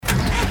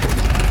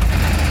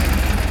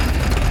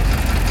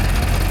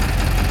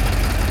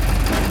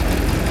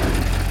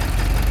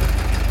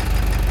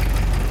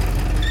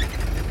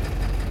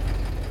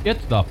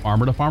It's the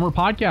Farmer to Farmer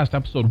Podcast,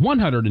 episode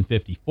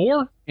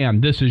 154,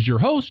 and this is your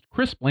host,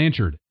 Chris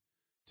Blanchard.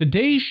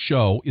 Today's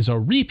show is a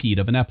repeat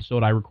of an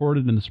episode I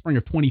recorded in the spring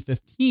of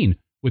 2015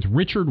 with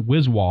Richard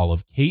Wiswall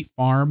of Kate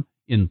Farm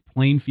in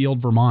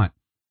Plainfield, Vermont.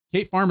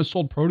 Kate Farm has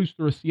sold produce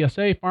through a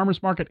CSA,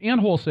 farmers market,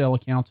 and wholesale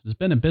accounts and has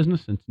been in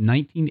business since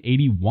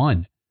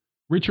 1981.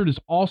 Richard is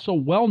also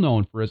well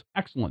known for his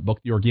excellent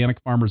book, The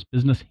Organic Farmer's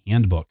Business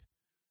Handbook.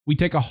 We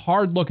take a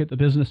hard look at the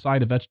business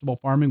side of vegetable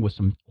farming with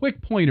some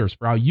quick pointers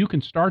for how you can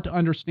start to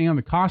understand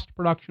the cost of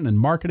production and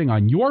marketing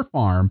on your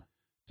farm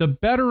to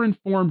better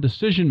inform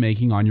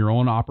decision-making on your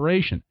own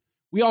operation.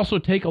 We also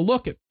take a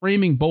look at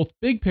framing both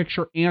big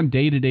picture and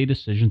day-to-day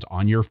decisions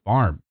on your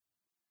farm.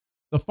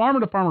 The Farmer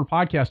to Farmer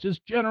podcast is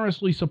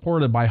generously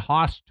supported by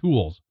Haas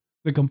Tools,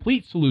 the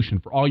complete solution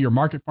for all your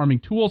market farming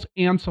tools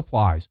and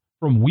supplies.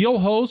 From wheel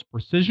hose,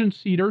 precision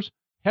seeders,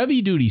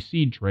 heavy-duty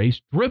seed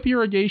trays, drip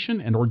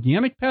irrigation, and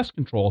organic pest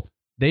control,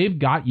 they've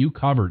got you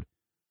covered.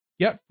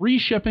 Get free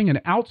shipping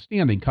and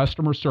outstanding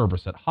customer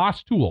service at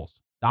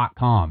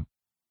HaasTools.com.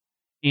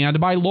 And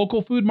by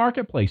Local Food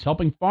Marketplace,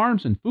 helping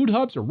farms and food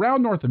hubs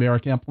around North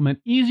America implement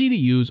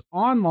easy-to-use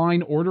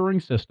online ordering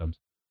systems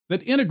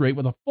that integrate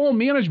with a full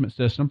management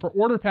system for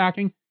order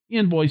packing,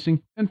 invoicing,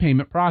 and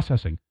payment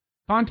processing.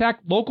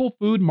 Contact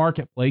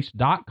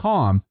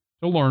localfoodmarketplace.com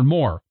to learn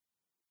more.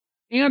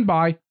 And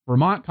by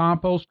Vermont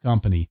Compost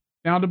Company,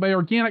 founded by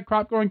organic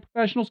crop growing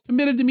professionals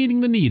committed to meeting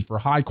the need for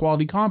high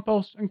quality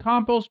compost and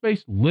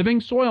compost-based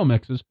living soil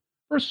mixes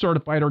for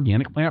certified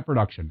organic plant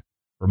production.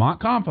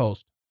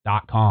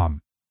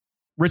 VermontCompost.com.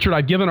 Richard,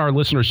 I've given our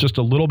listeners just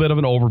a little bit of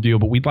an overview,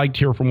 but we'd like to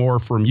hear more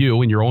from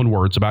you in your own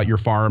words about your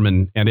farm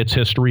and its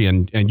history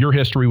and your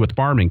history with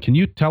farming. Can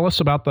you tell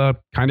us about the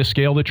kind of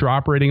scale that you're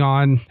operating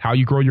on, how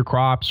you grow your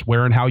crops,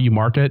 where and how you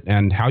market,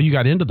 and how you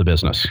got into the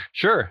business?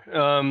 Sure.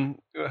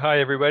 Hi,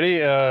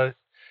 everybody.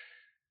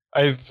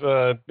 I've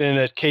been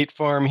at Kate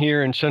Farm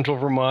here in central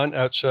Vermont,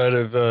 outside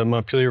of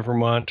Montpelier,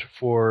 Vermont,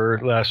 for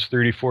the last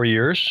 34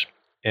 years.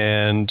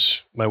 And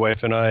my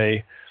wife and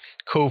I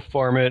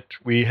co-farm it.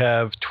 We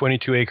have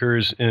 22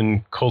 acres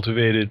in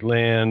cultivated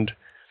land.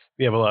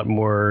 We have a lot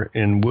more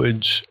in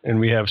woods, and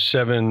we have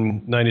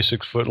 7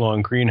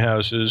 96-foot-long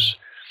greenhouses.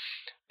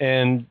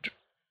 And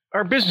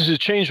our business has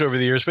changed over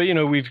the years, but,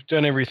 we've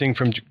done everything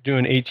from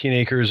doing 18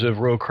 acres of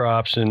row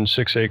crops and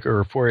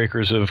 4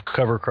 acres of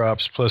cover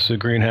crops, plus the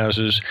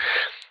greenhouses.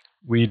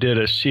 We did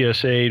a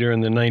CSA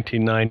during the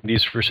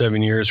 1990s for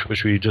 7 years,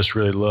 which we just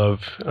really love,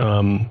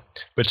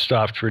 but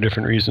stopped for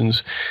different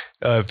reasons.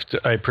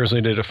 I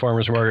personally did a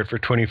farmer's market for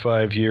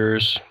 25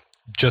 years,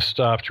 just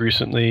stopped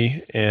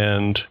recently.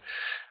 And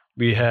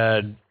we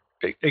had,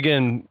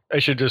 again, I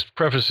should just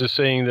preface this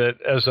saying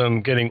that as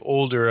I'm getting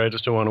older, I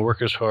just don't want to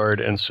work as hard.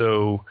 And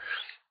so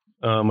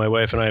my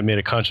wife and I made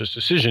a conscious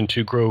decision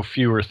to grow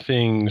fewer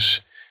things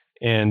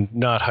and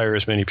not hire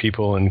as many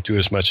people and do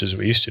as much as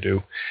we used to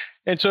do.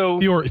 And so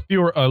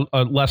fewer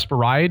less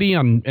variety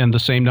and the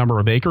same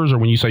number of acres, or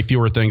when you say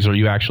fewer things, are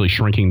you actually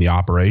shrinking the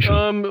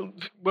operation?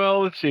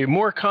 Well, let's see,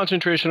 more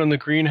concentration on the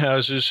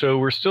greenhouses. So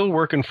we're still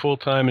working full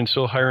time and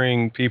still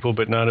hiring people,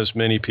 but not as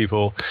many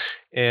people,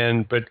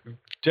 but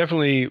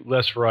definitely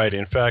less variety.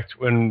 In fact,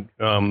 when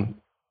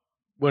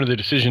one of the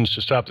decisions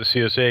to stop the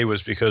CSA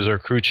was because our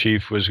crew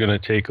chief was going to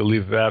take a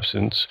leave of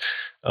absence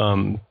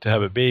to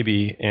have a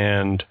baby,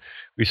 and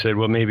we said,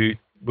 well, maybe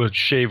we'll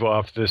shave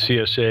off the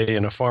CSA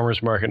in a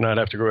farmer's market, not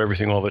have to grow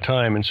everything all the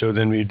time. And so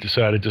then we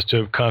decided just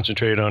to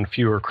concentrate on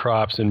fewer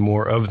crops and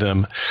more of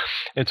them.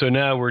 And so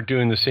now we're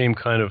doing the same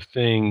kind of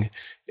thing,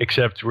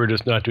 except we're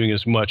just not doing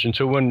as much. And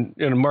so when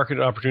a market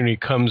opportunity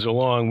comes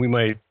along, we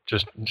might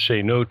just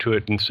say no to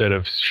it instead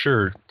of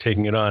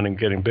taking it on and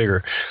getting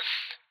bigger.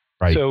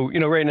 Right. So,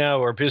 right now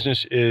our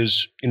business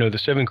is, the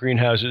 7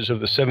 greenhouses.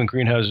 Of the 7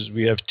 greenhouses,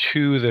 we have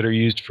 2 that are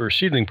used for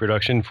seedling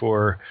production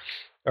for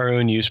our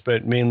own use,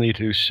 but mainly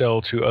to sell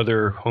to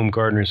other home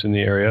gardeners in the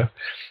area.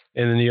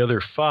 And then the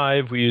other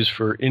 5 we use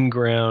for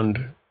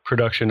in-ground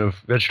production of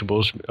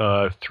vegetables,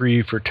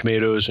 3 for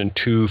tomatoes and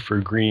 2 for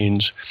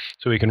greens.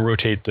 So we can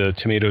rotate the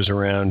tomatoes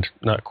around,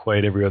 not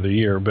quite every other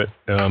year, but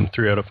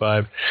 3 out of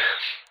 5.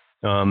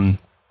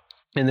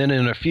 And then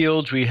in our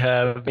fields, we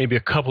have maybe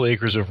a couple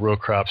acres of row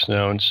crops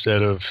now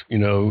instead of,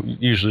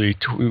 usually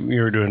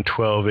we were doing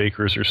 12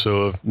 acres or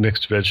so of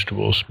mixed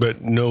vegetables,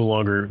 but no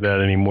longer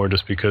that anymore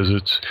just because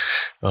it's,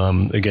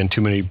 again,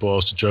 too many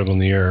balls to juggle in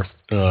the air.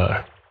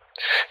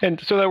 And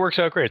so that works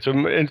out great. So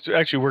it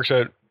actually works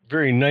out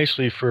very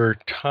nicely for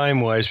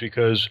time-wise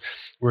because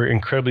we're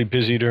incredibly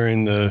busy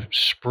during the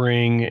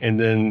spring, and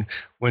then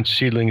once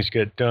seedlings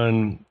get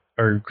done,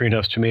 our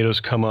greenhouse tomatoes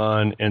come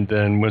on, and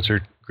then once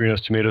our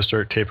greenhouse tomatoes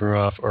start tapering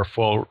off, our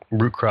fall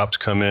root crops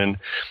come in.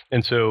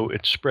 And so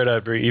it's spread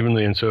out very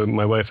evenly. And so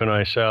my wife and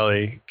I,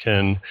 Sally,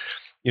 can,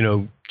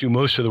 do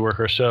most of the work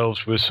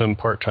ourselves with some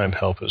part-time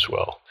help as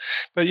well.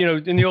 But,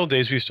 in the old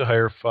days, we used to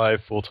hire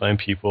 5 full-time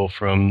people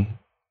from,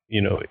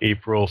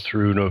 April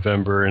through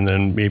November, and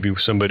then maybe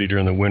somebody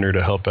during the winter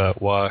to help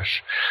out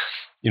wash,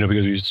 because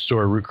we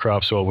store root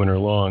crops all winter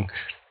long.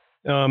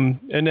 And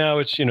now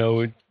it's,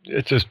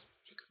 it's just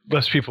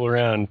less people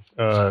around.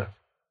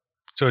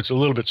 So it's a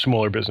little bit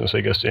smaller business,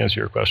 I guess, to answer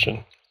your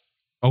question.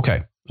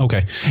 Okay.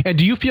 And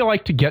do you feel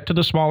like to get to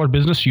the smaller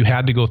business, you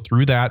had to go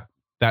through that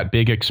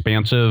big,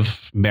 expansive,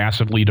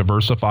 massively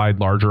diversified,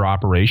 larger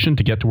operation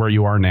to get to where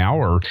you are now?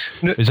 Or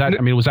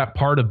was that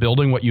part of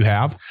building what you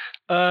have?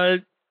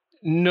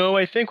 No,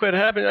 I think what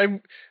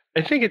happened,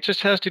 I think it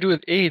just has to do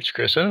with age,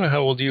 Chris. I don't know how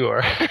old you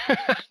are,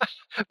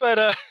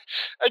 but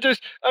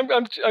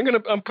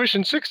I'm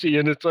pushing 60,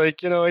 and it's like,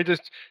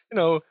 it's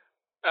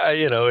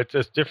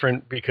just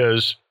different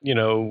because,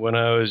 when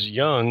I was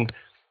young,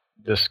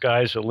 the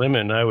sky's the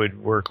limit, and I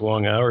would work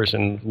long hours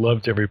and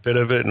loved every bit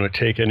of it and would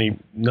take any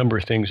number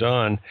of things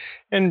on.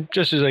 And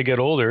just as I get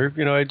older,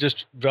 I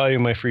just value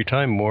my free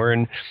time more.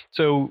 And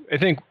so I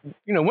think,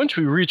 once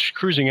we reach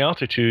cruising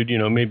altitude,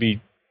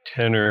 maybe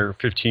 10 or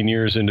 15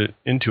 years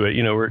into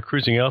it, we're at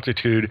cruising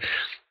altitude,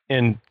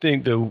 and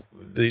think the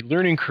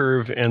learning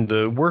curve and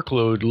the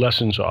workload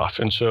lessens off.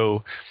 And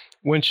so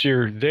once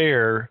you're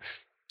there,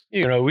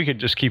 we could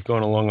just keep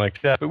going along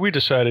like that. But we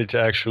decided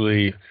to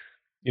actually,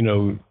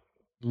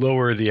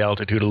 lower the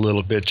altitude a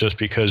little bit just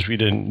because we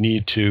didn't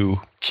need to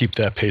keep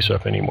that pace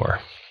up anymore.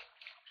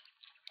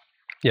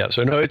 Yeah,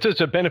 so no, it's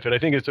a benefit. I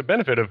think it's a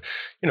benefit of,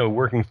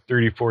 working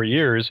 34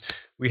 years.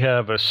 We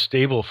have a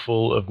stable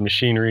full of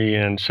machinery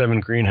and 7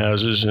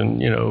 greenhouses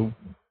and,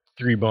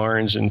 3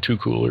 barns and 2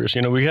 coolers.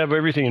 We have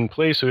everything in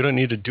place, so we don't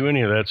need to do any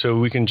of that. So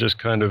we can just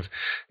kind of,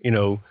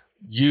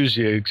 use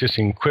the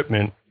existing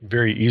equipment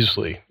very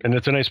easily. And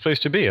it's a nice place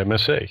to be, I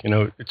must say.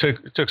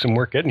 It took some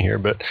work getting here,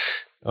 but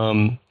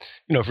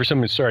for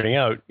someone starting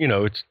out,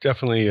 it's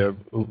definitely a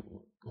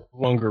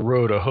longer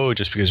road to hoe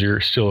just because you're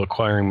still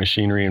acquiring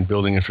machinery and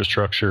building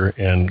infrastructure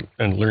and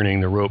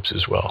learning the ropes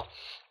as well.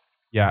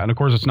 Yeah, and of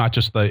course, it's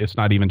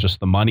not even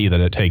just the money that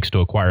it takes to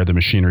acquire the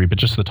machinery, but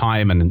just the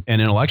time and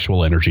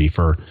intellectual energy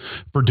for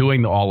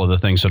doing all of the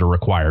things that are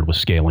required with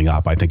scaling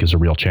up, I think is a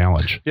real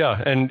challenge.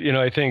 Yeah, and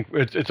I think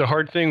it's a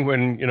hard thing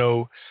when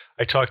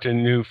I talk to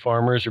new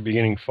farmers or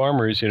beginning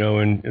farmers,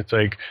 and it's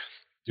like,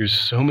 there's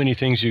so many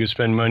things you can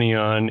spend money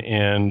on,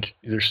 and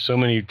there's so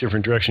many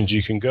different directions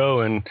you can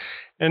go, and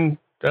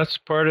that's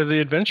part of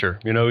the adventure.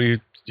 You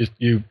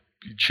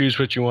choose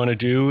what you want to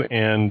do,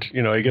 and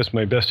I guess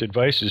my best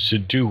advice is to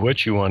do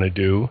what you want to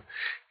do,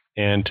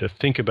 and to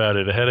think about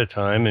it ahead of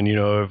time. And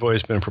I've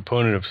always been a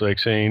proponent of like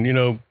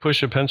saying,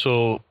 push a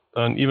pencil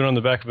even on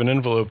the back of an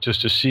envelope just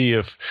to see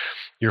if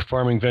your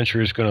farming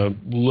venture is going to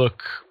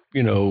look,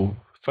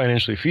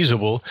 financially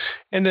feasible,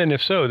 and then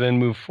if so, then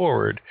move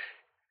forward.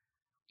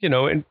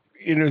 And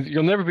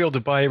you'll never be able to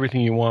buy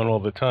everything you want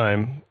all the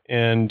time.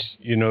 And,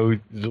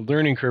 the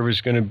learning curve is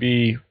going to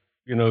be,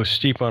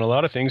 steep on a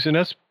lot of things. And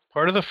that's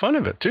part of the fun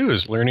of it too,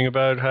 is learning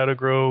about how to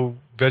grow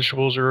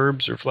vegetables or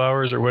herbs or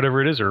flowers or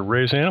whatever it is, or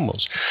raise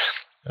animals.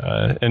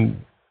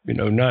 And,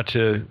 not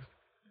to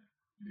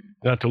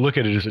look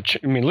at it as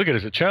look at it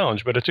as a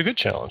challenge, but it's a good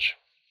challenge.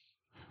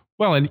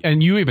 Well,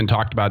 and you even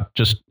talked about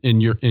just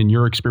in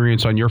your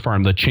experience on your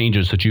farm, the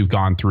changes that you've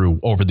gone through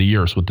over the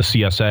years with the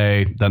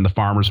CSA, then the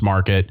farmers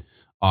market.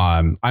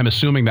 I'm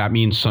assuming that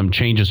means some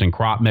changes in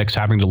crop mix,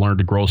 having to learn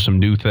to grow some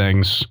new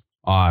things.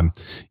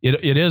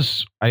 It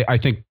is, I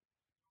think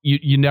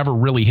you never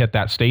really hit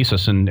that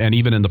stasis. And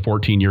even in the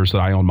 14 years that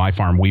I owned my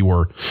farm, we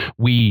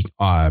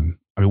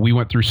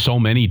went through so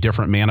many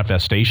different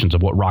manifestations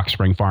of what Rock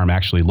Spring Farm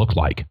actually looked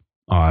like.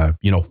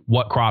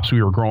 What crops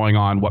we were growing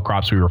on, what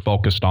crops we were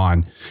focused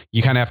on.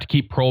 You kind of have to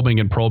keep probing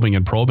and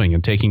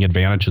taking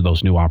advantage of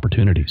those new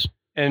opportunities.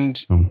 And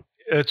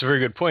that's a very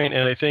good point.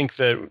 And I think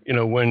that,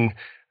 when,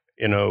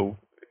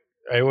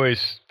 I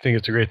always think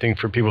it's a great thing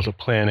for people to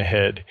plan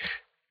ahead.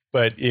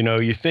 But,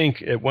 you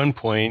think at one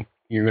point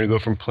you're going to go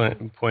from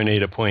point A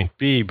to point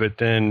B, but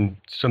then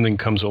something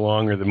comes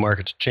along or the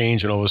markets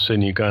change, and all of a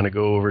sudden you kind of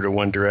go over to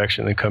one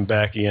direction and come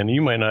back again.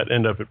 You might not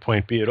end up at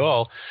point B at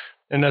all.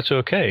 And that's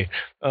okay.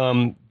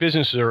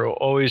 Businesses are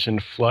always in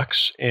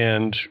flux,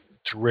 and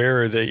it's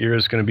rare that you're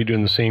just going to be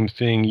doing the same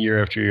thing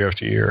year after year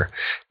after year.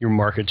 Your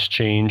markets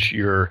change,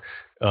 your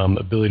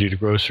ability to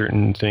grow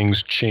certain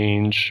things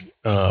change,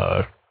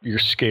 your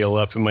scale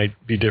up, it might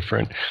be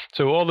different.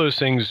 So all those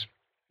things,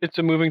 it's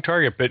a moving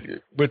target. But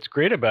what's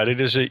great about it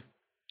is that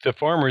the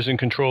farmer is in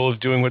control of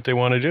doing what they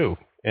want to do,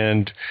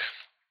 and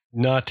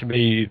not to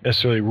be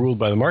necessarily ruled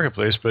by the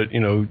marketplace, but,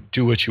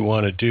 do what you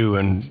want to do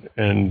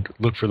and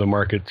look for the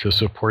market to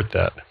support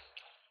that.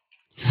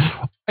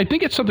 I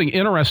think it's something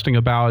interesting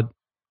about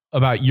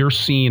your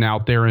scene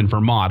out there in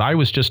Vermont. I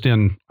was just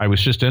in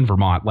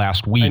Vermont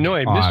last week. I know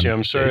I missed you.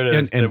 I'm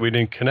sorry that we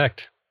didn't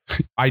connect.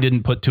 I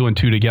didn't put 2 and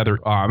 2 together.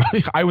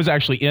 I was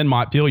actually in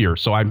Montpelier,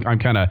 so I'm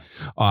kind of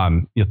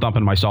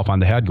thumping myself on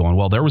the head going,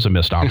 well, there was a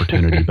missed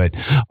opportunity, but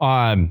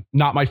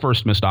not my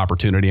first missed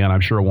opportunity, and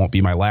I'm sure it won't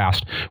be my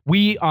last.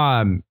 We,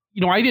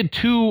 I did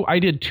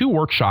two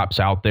workshops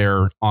out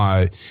there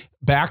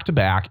back to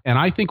back, and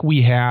I think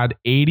we had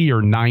 80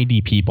 or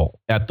 90 people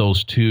at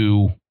those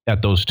two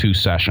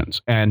sessions,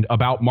 and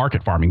about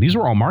market farming. These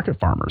were all market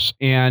farmers,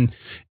 and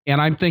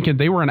I'm thinking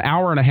they were an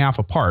hour and a half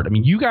apart. I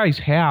mean, you guys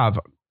have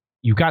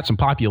you've got some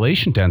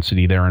population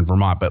density there in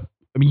Vermont, but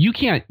I mean, you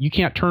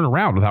can't turn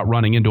around without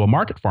running into a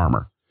market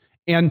farmer.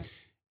 And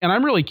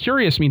I'm really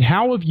curious. I mean,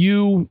 how have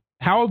you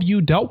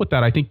dealt with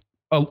that? I think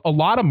a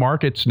lot of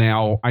markets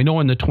now, I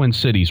know in the Twin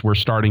Cities, we're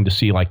starting to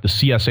see like the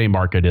CSA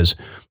market is,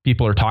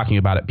 people are talking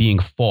about it being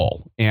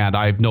full. And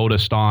I've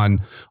noticed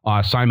on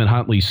Simon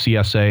Huntley's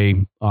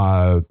CSA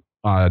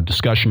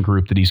discussion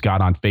group that he's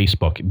got on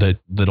Facebook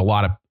that a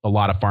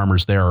lot of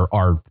farmers there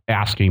are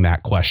asking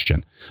that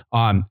question.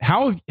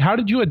 How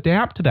did you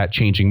adapt to that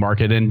changing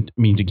market? And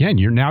I mean, again,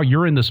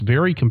 you're in this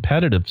very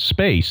competitive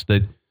space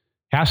that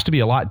has to be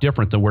a lot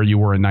different than where you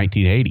were in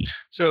 1980.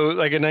 So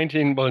like in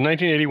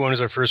 1981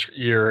 is our first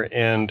year.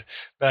 And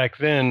back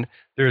then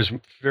there's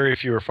very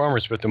fewer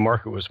farmers, but the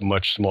market was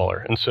much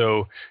smaller. And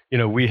so,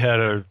 we had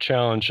a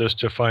challenge just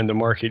to find the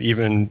market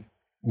even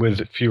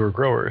with fewer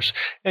growers.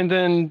 And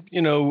then,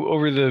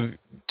 over the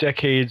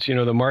decades,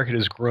 the market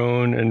has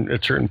grown, and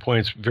at certain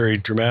points very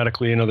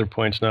dramatically, and other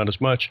points not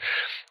as much,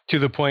 to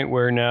the point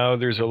where now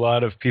there's a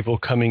lot of people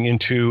coming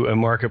into a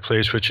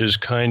marketplace which is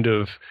kind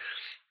of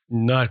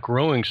not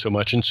growing so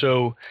much. And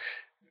so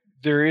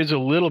there is a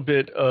little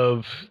bit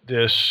of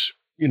this,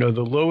 the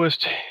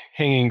lowest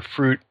hanging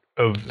fruit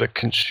of the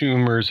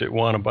consumers that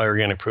want to buy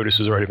organic produce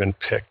has already been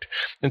picked.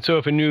 And so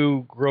if a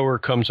new grower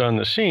comes on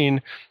the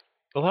scene,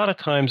 a lot of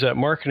times that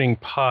marketing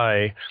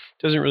pie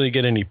doesn't really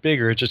get any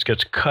bigger. It just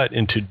gets cut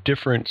into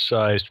different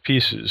sized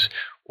pieces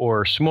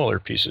or smaller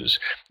pieces.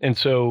 And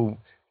so,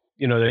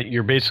 that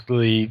you're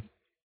basically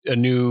a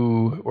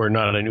new, or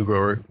not a new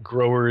grower,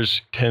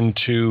 growers tend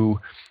to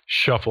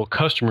shuffle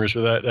customers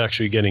without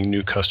actually getting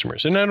new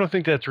customers. And I don't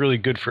think that's really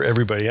good for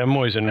everybody. I'm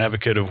always an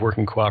advocate of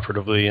working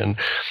cooperatively and,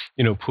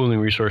 pooling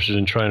resources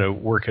and trying to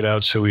work it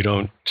out so we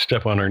don't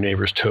step on our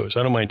neighbors' toes.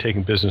 I don't mind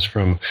taking business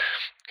from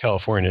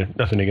California,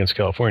 nothing against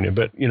California,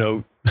 but,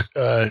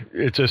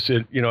 it's just,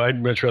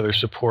 I'd much rather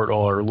support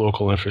all our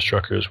local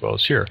infrastructure as well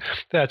as here.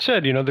 That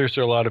said, there's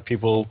a lot of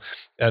people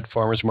at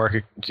farmers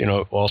market,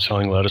 all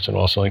selling lettuce and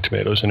all selling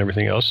tomatoes and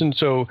everything else. And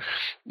so,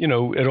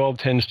 it all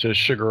tends to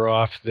sugar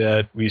off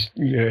that we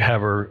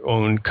have our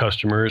own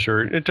customers,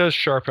 or it does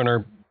sharpen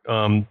our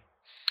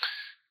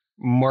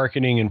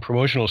marketing and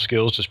promotional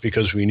skills just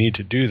because we need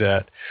to do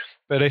that.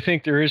 But I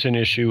think there is an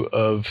issue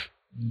of,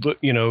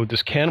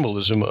 this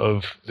cannibalism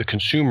of the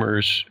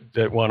consumers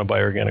that want to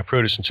buy organic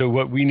produce. And so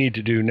what we need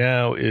to do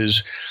now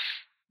is,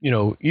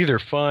 either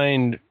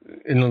find,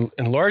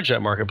 enlarge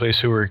that marketplace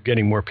so we're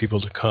getting more people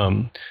to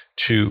come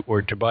to,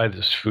 or to buy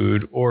this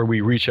food, or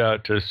we reach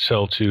out to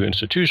sell to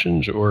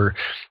institutions or,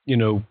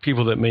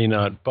 people that may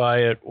not buy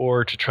it,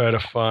 or to try to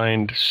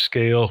find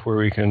scale where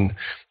we can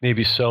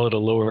maybe sell at a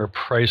lower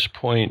price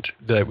point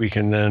that we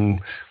can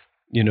then,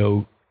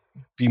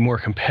 be more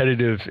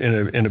competitive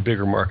in a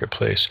bigger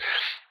marketplace.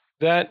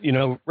 That,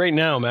 right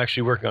now I'm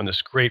actually working on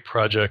this great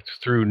project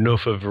through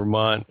NOFA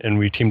Vermont, and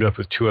we teamed up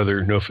with 2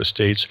 other NOFA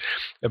states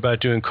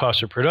about doing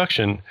cost of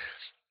production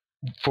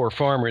for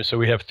farmers. So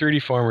we have 30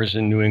 farmers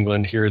in New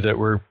England here that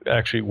we're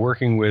actually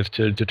working with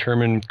to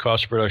determine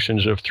cost of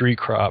productions of 3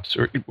 crops.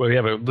 We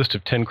have a list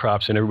of 10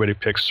 crops and everybody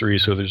picks 3,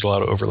 so there's a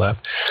lot of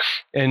overlap.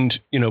 And,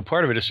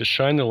 part of it is to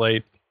shine the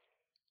light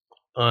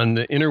on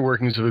the inner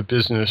workings of a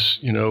business,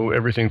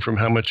 everything from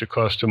how much it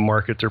costs to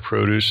market their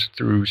produce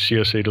through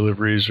CSA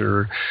deliveries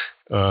or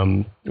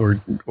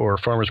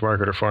farmers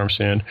market or farm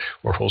stand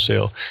or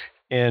wholesale,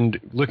 and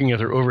looking at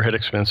their overhead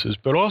expenses,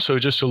 but also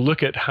just to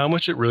look at how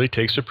much it really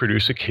takes to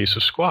produce a case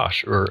of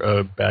squash or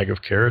a bag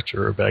of carrots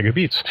or a bag of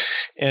beets.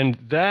 And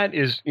that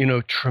is,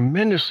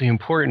 tremendously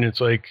important.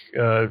 It's like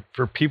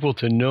for people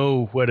to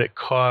know what it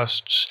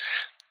costs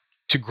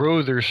to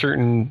grow their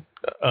certain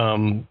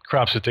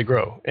crops that they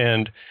grow,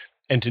 and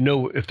to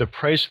know if the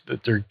price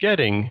that they're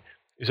getting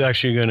is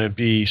actually going to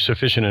be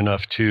sufficient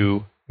enough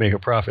to make a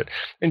profit.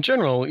 In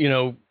general,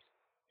 you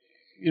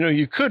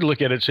could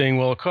look at it saying,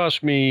 well, it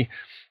costs me,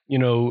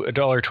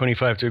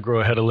 $1.25 to grow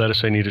a head of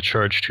lettuce. I need to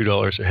charge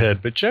 $2 a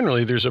head. But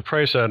generally, there's a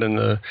price out in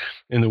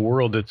the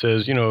world that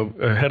says,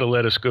 a head of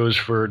lettuce goes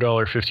for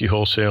 $1.50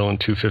 wholesale and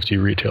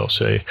 $2.50 retail,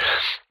 say.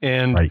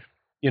 And right.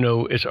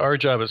 It's our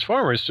job as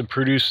farmers to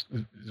produce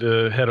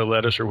the head of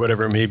lettuce or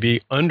whatever it may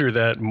be under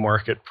that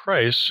market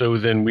price. So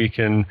then we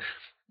can,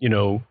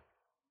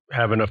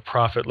 have enough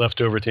profit left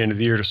over at the end of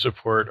the year to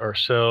support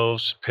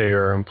ourselves, pay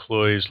our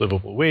employees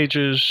livable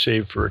wages,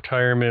 save for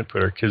retirement,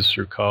 put our kids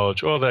through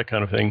college, all that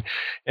kind of thing.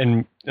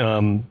 And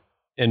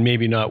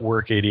maybe not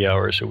work 80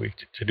 hours a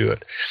week to do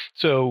it.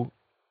 So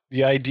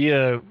the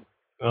idea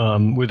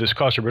with this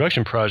cost of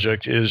production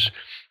project is,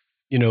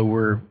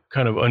 we're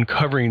kind of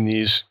uncovering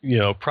these,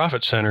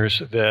 profit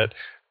centers that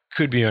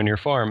could be on your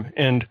farm.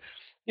 And,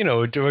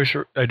 a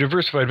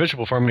diversified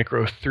vegetable farm might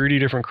grow 30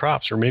 different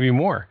crops or maybe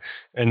more.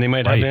 And they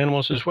might have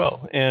animals as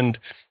well. And,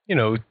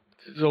 there's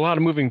a lot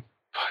of moving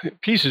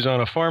pieces on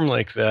a farm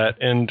like that.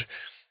 And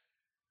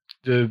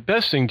the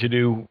best thing to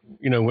do,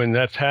 when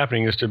that's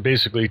happening is to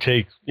basically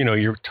take,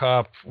 your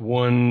top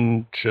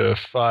 1 to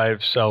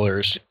 5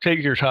 sellers,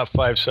 take your top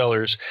 5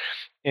 sellers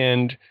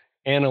and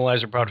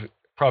analyze the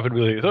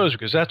profitability of those,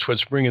 because that's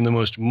what's bringing the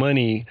most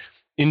money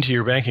into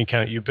your bank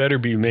account, you better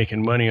be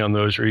making money on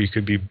those, or you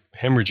could be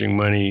hemorrhaging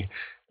money.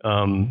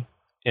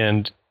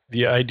 And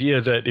the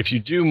idea that if you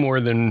do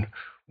more than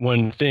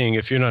one thing,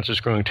 if you're not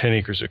just growing 10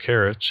 acres of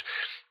carrots,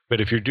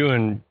 but if you're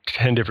doing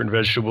 10 different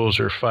vegetables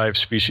or 5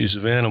 species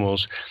of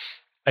animals,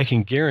 I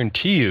can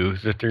guarantee you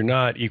that they're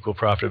not equal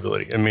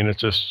profitability. I mean,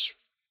 it's just,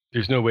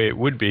 there's no way it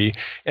would be.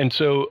 And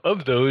so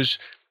of those,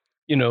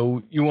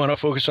 you want to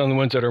focus on the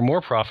ones that are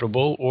more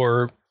profitable,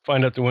 or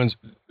find out the ones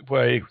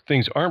why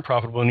things aren't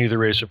profitable and either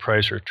raise the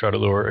price or try to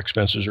lower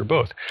expenses, or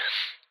both.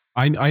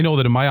 I know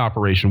that in my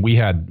operation,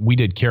 we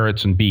did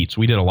carrots and beets.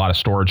 We did a lot of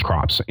storage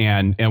crops,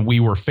 and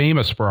we were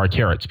famous for our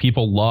carrots.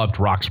 People loved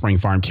Rock Spring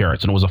Farm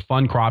carrots, and it was a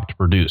fun crop to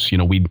produce.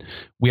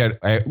 We had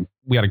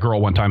a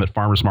girl one time at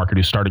farmers market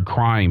who started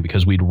crying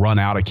because we'd run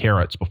out of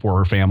carrots before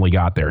her family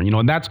got there.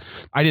 And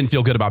I didn't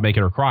feel good about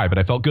making her cry, but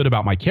I felt good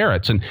about my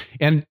carrots.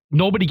 And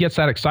nobody gets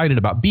that excited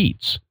about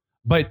beets.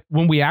 But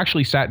when we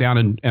actually sat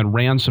down and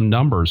ran some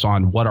numbers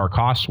on what our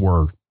costs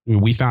were,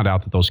 we found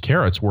out that those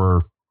carrots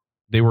were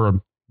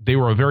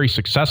a very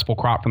successful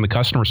crop from the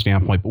customer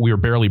standpoint, but we were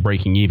barely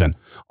breaking even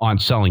on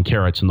selling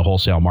carrots in the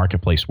wholesale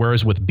marketplace.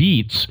 Whereas with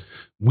beets,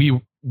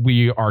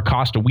 our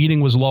cost of weeding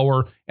was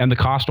lower, and the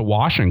cost of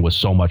washing was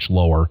so much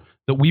lower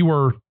that we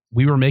were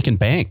making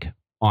bank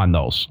on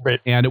those. Right.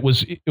 And it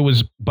was,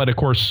 but of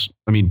course,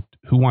 I mean,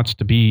 who wants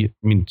to be?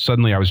 I mean,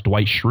 suddenly I was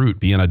Dwight Schrute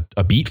being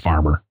a beet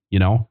farmer,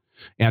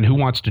 And who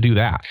wants to do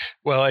that?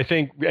 Well, I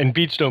think, and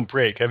beets don't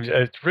break.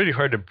 It's really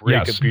hard to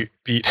break a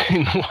beet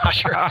in the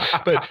washer.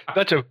 But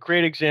that's a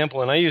great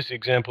example. And I use the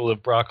example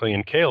of broccoli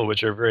and kale,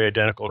 which are very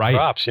identical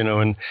crops,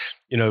 and,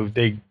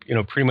 they,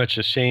 pretty much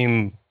the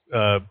same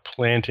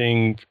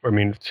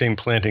same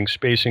planting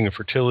spacing and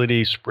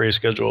fertility, spray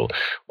schedule,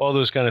 all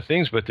those kind of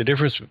things. But the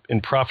difference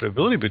in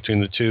profitability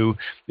between the two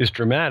is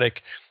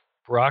dramatic.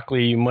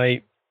 Broccoli,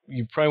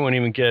 you probably won't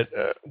even get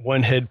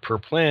one head per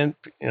plant,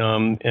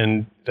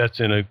 and that's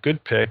in a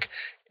good pick.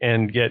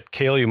 And yet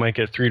kale, you might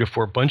get 3 to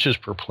 4 bunches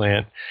per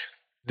plant.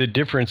 The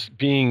difference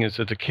being is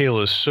that the kale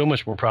is so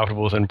much more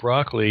profitable than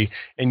broccoli,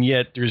 and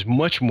yet there's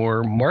much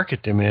more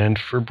market demand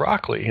for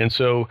broccoli. And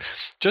so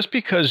just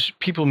because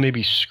people may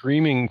be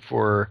screaming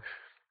for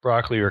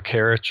broccoli or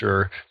carrots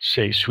or,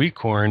 say, sweet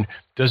corn,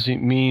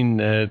 doesn't mean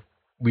that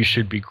we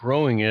should be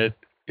growing it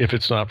if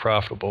it's not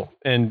profitable.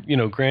 And,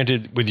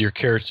 granted, with your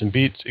carrots and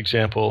beets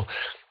example,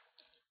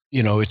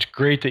 it's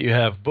great that you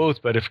have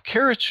both, but if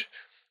carrots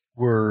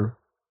were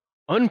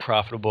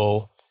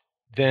unprofitable,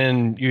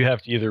 then you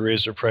have to either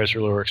raise the price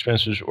or lower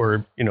expenses,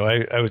 or,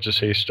 I would just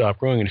say stop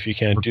growing it if you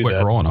can't do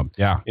that. Growing them,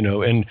 yeah.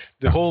 And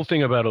the whole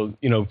thing about,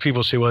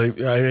 people say, well,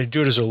 I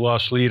do it as a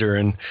loss leader.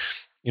 And,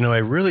 I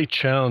really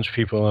challenge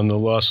people on the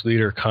loss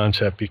leader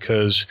concept,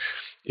 because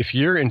if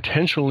you're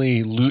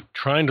intentionally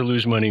trying to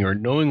lose money or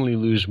knowingly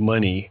lose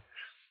money,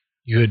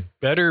 you had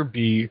better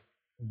be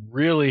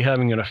really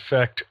having an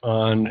effect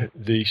on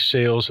the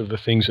sales of the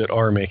things that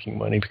are making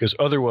money, because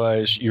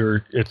otherwise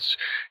it's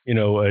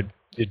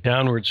a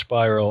downward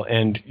spiral.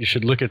 And you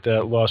should look at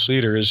that loss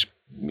leader as,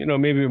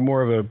 maybe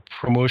more of a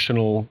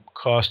promotional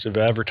cost of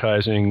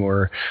advertising,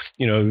 or,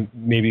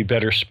 maybe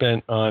better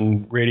spent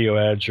on radio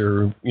ads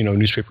or,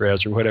 newspaper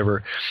ads or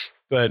whatever.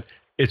 But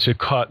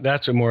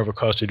that's more of a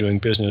cost of doing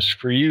business.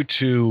 For you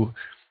to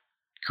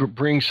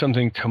bring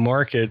something to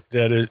market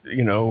that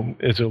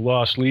is a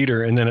loss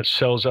leader, and then it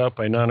sells out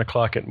by 9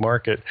 o'clock at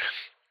market,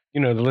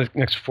 the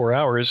next 4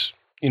 hours,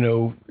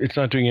 it's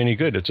not doing any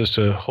good. It's just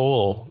a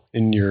hole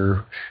in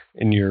your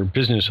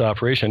business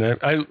operation.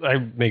 I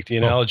make the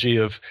analogy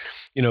of,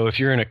 if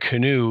you're in a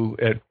canoe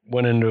at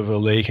one end of a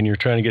lake and you're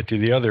trying to get to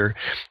the other,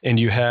 and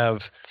you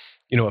have,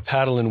 a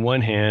paddle in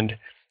one hand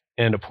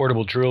and a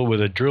portable drill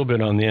with a drill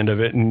bit on the end of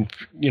it. And,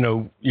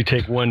 you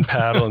take one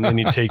paddle and then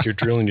you take your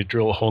drill and you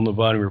drill a hole in the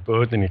bottom of your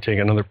boat. Then you take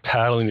another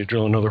paddle and you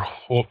drill another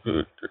hole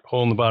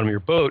in the bottom of your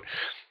boat.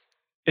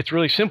 It's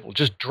really simple.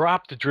 Just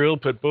drop the drill,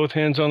 put both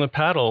hands on the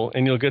paddle,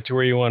 and you'll get to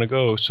where you want to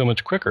go so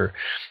much quicker.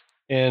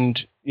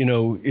 And,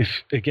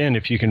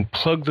 if you can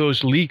plug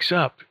those leaks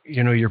up,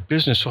 your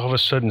business all of a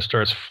sudden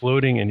starts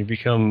floating,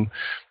 and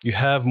you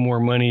have more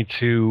money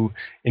to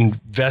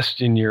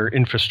invest in your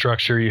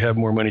infrastructure. You have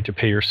more money to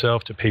pay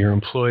yourself, to pay your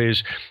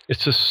employees.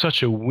 It's just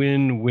such a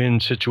win-win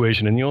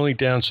situation. And the only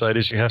downside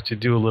is you have to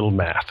do a little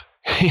math,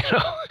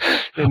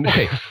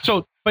 Okay.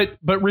 So, but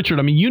Richard,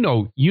 I mean,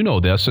 you know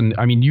this, and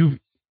I mean,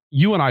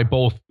 you and I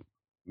both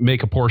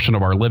make a portion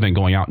of our living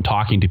going out and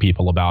talking to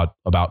people about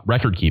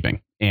record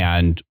keeping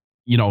and,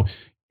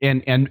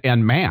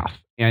 and math.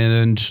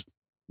 And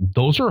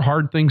those are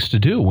hard things to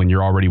do when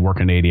you're already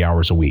working 80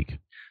 hours a week.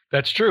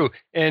 That's true.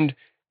 And,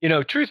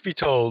 truth be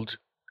told,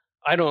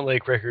 I don't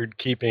like record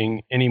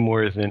keeping any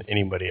more than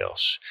anybody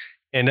else.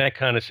 And that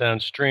kind of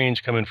sounds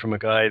strange coming from a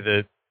guy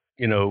that,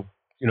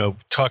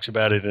 talks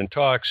about it in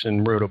talks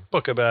and wrote a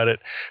book about it.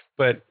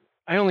 But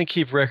I only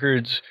keep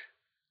records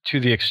to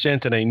the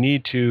extent that I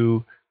need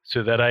to,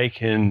 so that I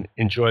can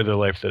enjoy the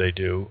life that I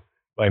do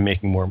by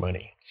making more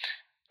money,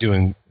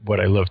 doing what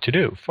I love to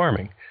do,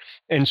 farming.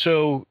 And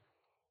so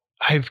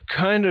I've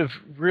kind of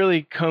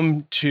really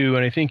come to,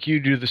 and I think you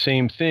do the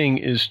same thing,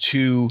 is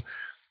to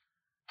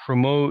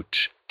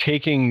promote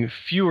taking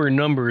fewer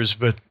numbers,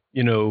 but,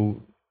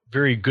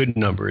 very good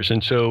numbers.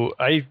 And so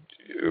I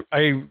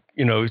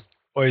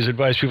always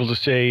advise people to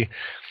say,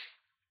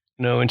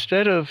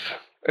 instead of,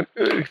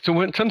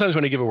 sometimes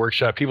when I give a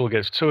workshop, people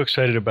get so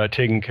excited about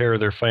taking care of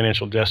their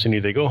financial destiny.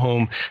 They go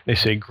home, they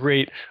say,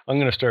 great, I'm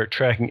going to start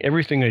tracking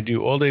everything I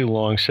do all day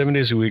long, 7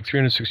 days a week,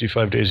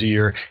 365 days a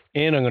year,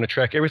 and I'm going to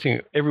track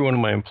everything every one of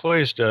my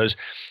employees does.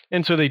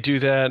 And so they do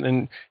that,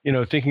 and,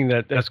 thinking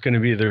that that's going to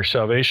be their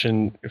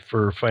salvation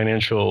for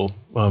financial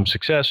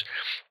success.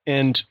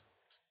 And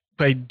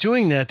by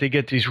doing that, they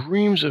get these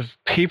reams of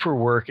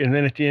paperwork, and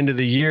then at the end of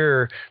the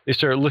year, they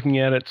start looking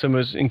at it. Some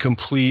is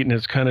incomplete, and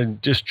it's kind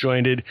of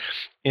disjointed,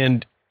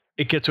 and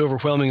it gets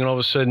overwhelming, and all of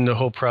a sudden, the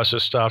whole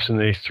process stops, and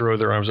they throw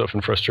their arms up in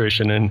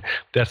frustration, and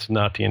that's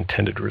not the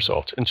intended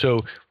result. And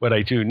so what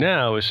I do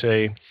now is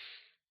say,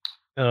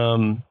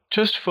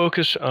 just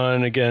focus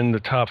on, again, the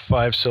top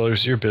 5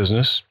 sellers of your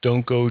business.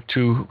 Don't go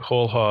too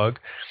whole hog,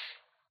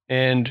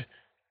 and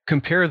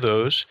compare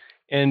those,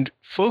 and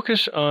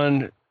focus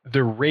on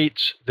the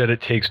rates that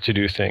it takes to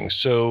do things.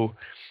 So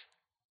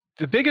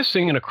the biggest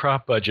thing in a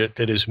crop budget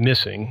that is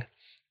missing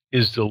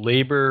is the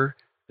labor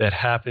that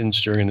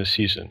happens during the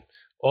season.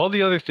 All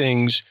the other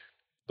things,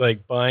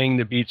 like buying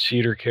the beet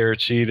seed or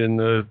carrot seed and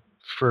the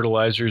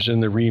fertilizers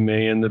and the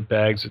remay and the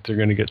bags that they're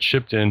going to get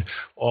shipped in,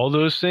 all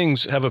those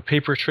things have a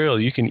paper trail.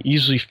 You can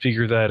easily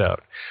figure that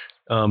out.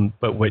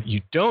 But what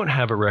you don't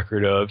have a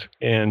record of,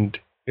 and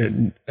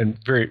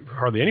very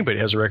hardly anybody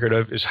has a record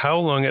of, is how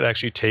long it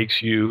actually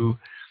takes you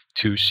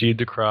to seed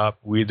the crop,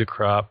 weed the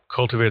crop,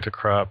 cultivate the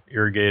crop,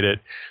 irrigate it,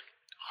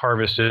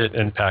 harvest it,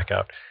 and pack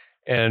out.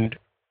 And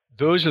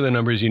those are the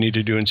numbers you need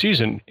to do in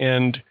season.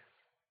 And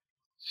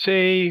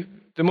say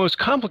the most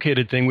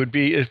complicated thing would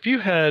be if you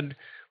had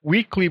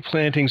weekly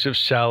plantings of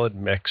salad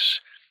mix,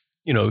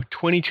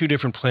 22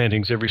 different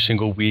plantings every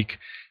single week,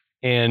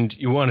 and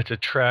you wanted to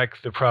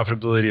track the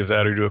profitability of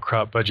that or do a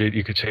crop budget.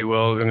 You could say,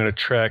 well, I'm going to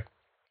track,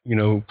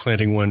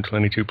 planting 1,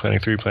 planting 2, planting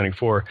 3, planting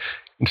 4.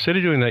 Instead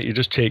of doing that, you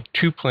just take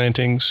 2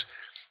 plantings,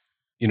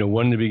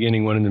 one in the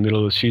beginning, one in the middle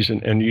of the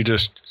season, and you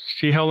just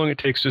see how long it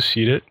takes to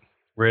seed it,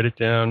 write it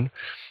down,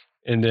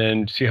 and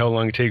then see how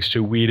long it takes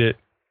to weed it,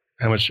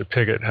 how much to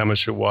pick it, how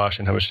much to wash,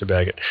 and how much to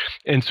bag it.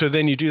 And so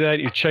then you do that,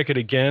 you check it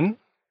again,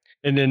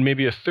 and then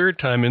maybe a third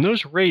time. And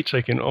those rates,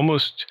 I can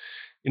almost,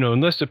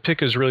 unless the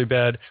pick is really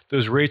bad,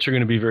 those rates are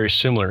going to be very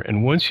similar.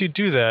 And once you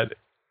do that,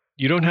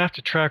 you don't have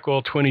to track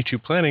all 22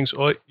 plantings.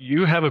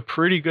 You have a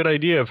pretty good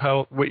idea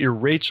of what your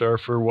rates are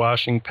for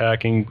washing,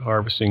 packing,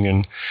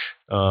 harvesting,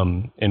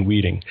 and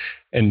weeding.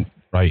 And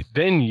right.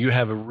 Then you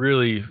have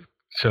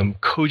some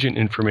cogent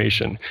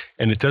information,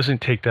 and it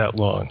doesn't take that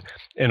long.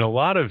 And a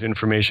lot of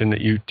information that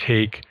you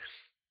take,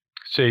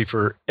 say,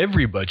 for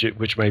every budget,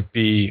 which might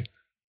be,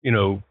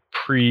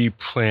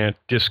 pre-plant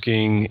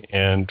disking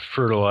and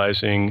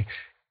fertilizing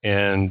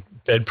and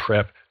bed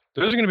prep,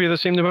 those are going to be the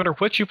same no matter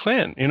what you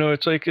plant.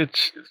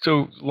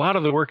 So a lot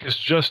of the work is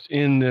just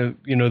in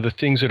the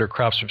things that are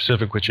crop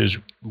specific, which is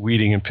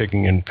weeding and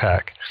picking and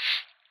pack.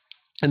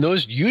 And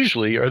those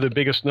usually are the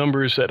biggest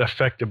numbers that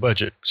affect a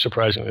budget,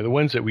 surprisingly. The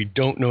ones that we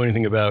don't know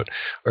anything about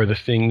are the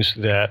things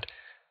that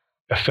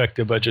affect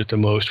the budget the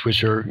most,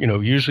 which are,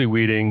 usually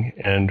weeding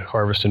and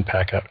harvest and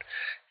pack out.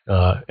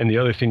 And the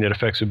other thing that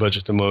affects the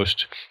budget the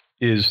most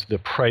is the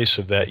price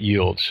of that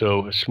yield.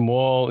 So a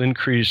small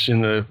increase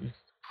in the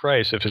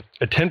price, if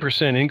a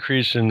 10%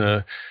 increase in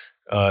the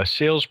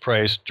sales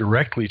price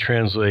directly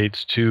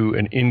translates to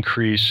an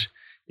increase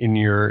in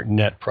your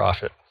net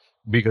profit,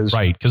 because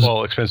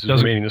all expenses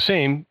remaining the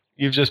same,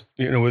 you've just,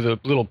 with a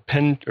little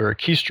pen or a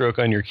keystroke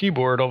on your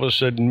keyboard, all of a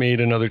sudden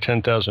made another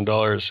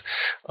 $10,000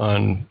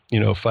 on,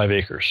 5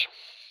 acres.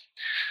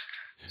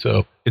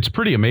 So it's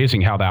pretty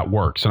amazing how that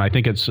works. And I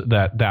think it's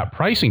that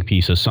pricing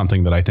piece is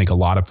something that I think a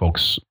lot of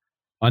folks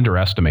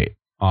underestimate.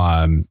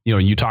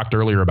 You talked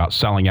earlier about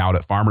selling out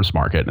at farmers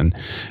market,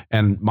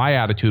 and my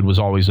attitude was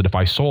always that if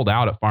I sold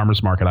out at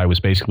farmers market, I was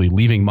basically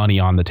leaving money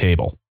on the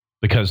table,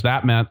 because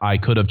that meant I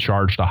could have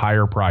charged a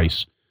higher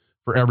price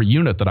for every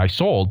unit that I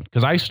sold,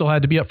 because I still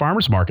had to be at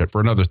farmers market for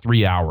another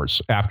 3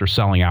 hours after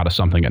selling out of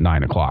something at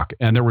 9 o'clock.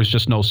 And there was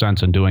just no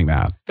sense in doing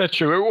that. That's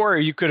true. Or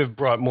you could have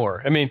brought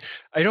more. I mean,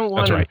 I don't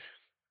want to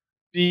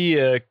be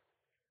a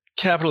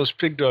capitalist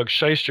pig dog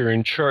shyster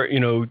and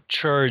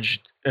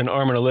charge an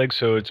arm and a leg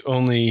so it's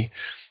only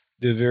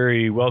the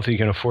very wealthy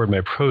can afford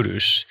my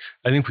produce.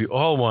 I think we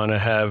all want to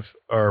have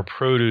our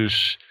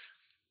produce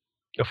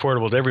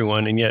affordable to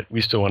everyone, and yet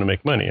we still want to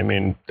make money. I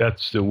mean,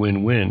 that's the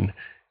win-win.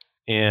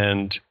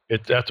 And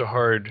that's a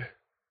hard,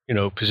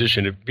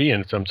 position to be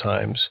in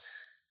sometimes.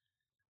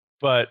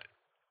 But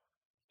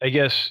I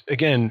guess,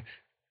 again,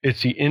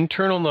 it's the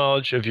internal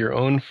knowledge of your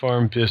own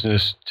farm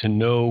business to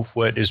know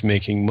what is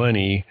making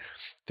money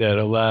that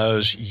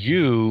allows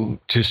you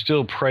to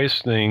still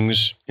price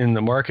things in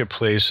the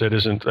marketplace that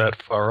isn't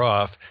that far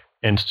off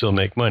and still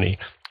make money.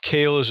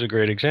 Kale is a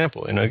great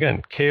example. And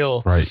again,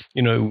 kale,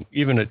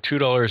 even at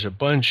 $2 a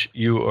bunch,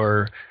 you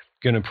are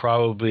going to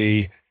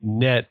probably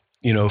net,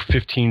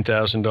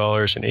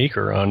 $15,000 an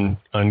acre on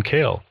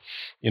kale,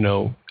 and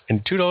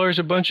 $2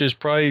 a bunch is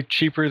probably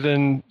cheaper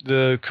than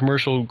the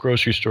commercial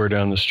grocery store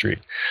down the street.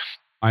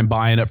 I'm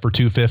buying it for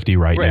 $2.50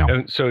 right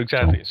now. So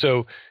exactly.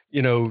 So,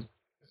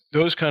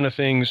 those kind of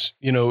things,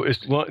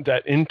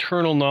 that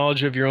internal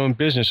knowledge of your own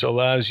business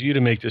allows you to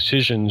make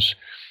decisions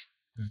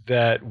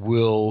that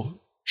will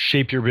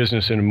shape your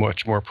business in a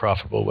much more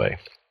profitable way.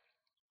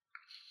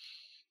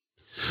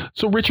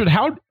 So, Richard,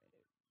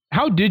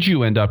 how did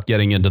you end up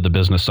getting into the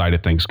business side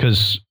of things?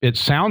 Because it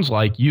sounds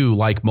like you,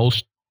 like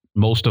most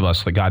of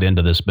us that got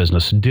into this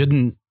business,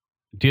 didn't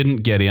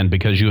get in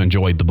because you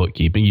enjoyed the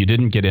bookkeeping. You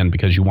didn't get in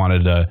because you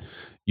wanted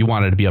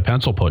to be a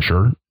pencil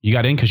pusher. You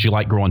got in because you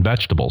like growing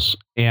vegetables.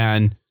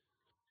 And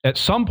at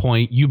some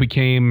point, you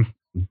became,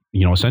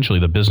 essentially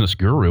the business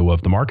guru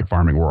of the market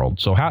farming world.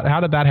 So how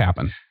did that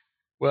happen?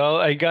 Well,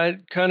 I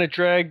got kind of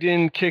dragged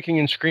in kicking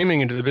and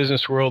screaming into the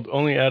business world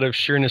only out of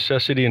sheer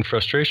necessity and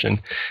frustration.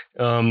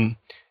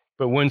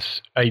 But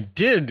once I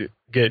did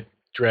get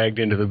dragged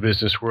into the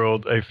business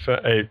world,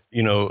 a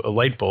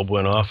light bulb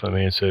went off on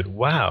me and said,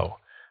 wow,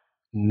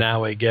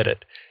 now I get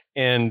it.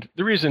 And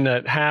the reason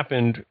that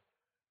happened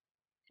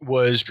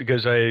was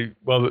because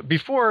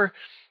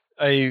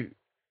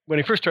when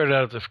I first started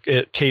out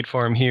at Kate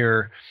Farm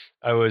here,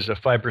 I was a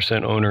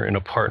 5% owner in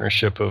a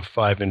partnership of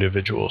 5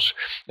 individuals.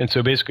 And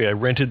so basically I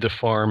rented the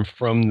farm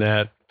from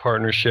that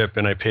partnership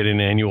and I paid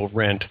an annual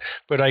rent,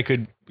 but I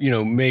could,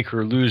 make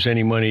or lose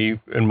any money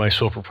in my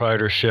sole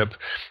proprietorship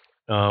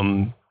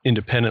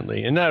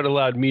independently. And that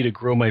allowed me to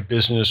grow my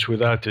business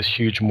without this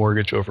huge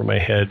mortgage over my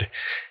head.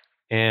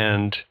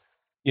 And,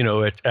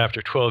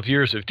 after 12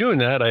 years of doing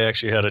that, I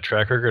actually had a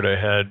track record. I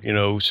had,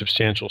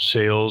 substantial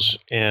sales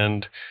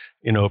and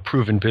a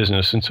proven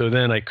business. And so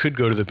then I could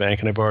go to the bank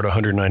and I borrowed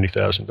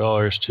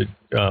 $190,000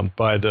 to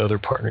buy the other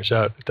partners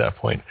out at that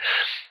point.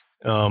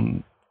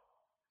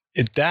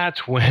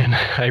 That's when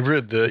I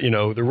read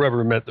the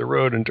rubber met the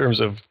road in terms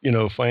of,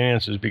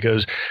 finances,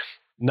 because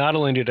not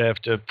only did I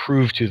have to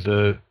prove to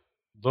the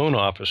loan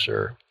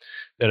officer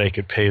that I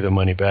could pay the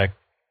money back,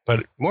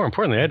 but more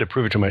importantly, I had to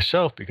prove it to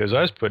myself because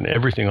I was putting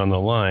everything on the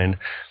line.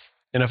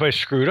 And if I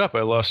screwed up,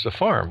 I lost the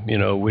farm,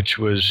 which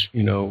was,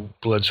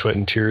 blood, sweat,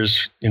 and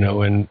tears,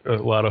 and a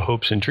lot of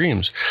hopes and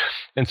dreams.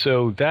 And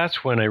so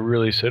that's when I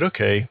really said,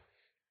 okay,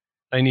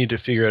 I need to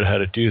figure out how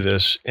to do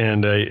this.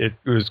 And it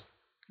was,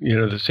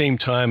 the same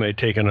time I'd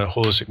taken a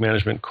holistic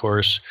management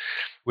course,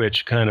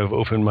 which kind of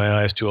opened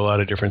my eyes to a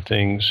lot of different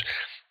things.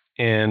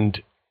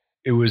 And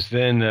it was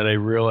then that I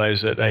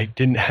realized that I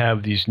didn't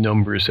have these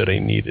numbers that I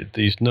needed,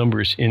 these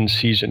numbers in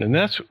season. And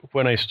that's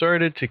when I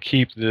started to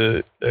keep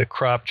the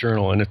crop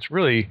journal. And it's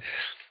really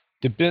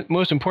the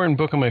most important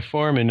book on my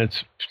farm. And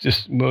it's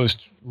just most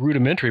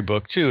rudimentary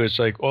book too. It's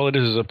like all it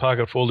is a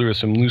pocket folder with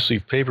some loose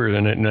leaf paper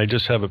in it. And I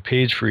just have a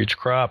page for each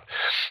crop.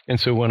 And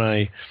so when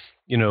I,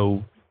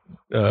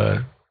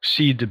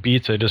 seed the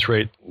beets, I just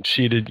write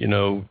seeded,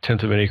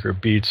 1/10 of an acre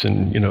of beets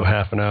in,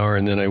 half an hour.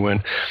 And then I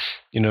went,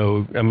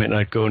 I might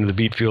not go into the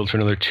beet field for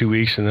another 2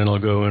 weeks, and then I'll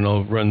go and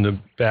I'll run the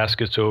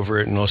baskets over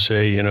it, and I'll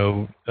say,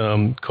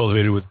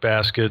 cultivated with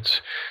baskets,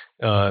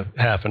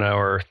 half an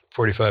hour,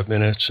 45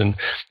 minutes, and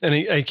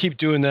I keep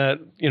doing that,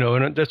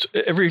 and that's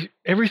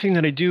everything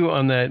that I do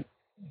on that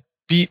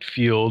beet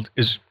field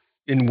is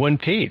in one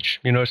page.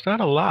 It's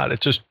not a lot.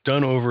 It's just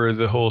done over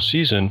the whole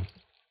season.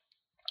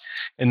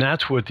 And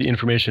that's what the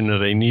information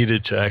that I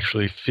needed to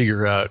actually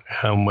figure out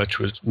how much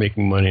was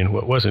making money and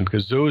what wasn't,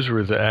 because those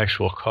were the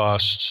actual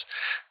costs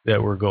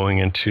that were going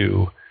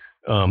into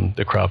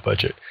the crop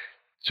budget.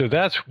 So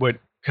that's what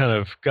kind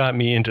of got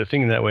me into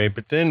thinking that way.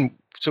 But then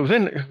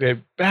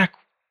back,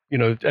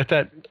 at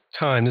that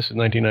time, this is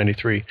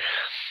 1993,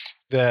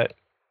 that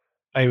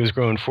I was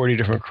growing 43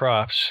 different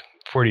crops,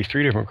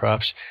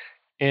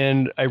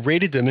 and I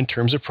rated them in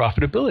terms of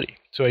profitability.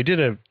 So I did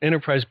an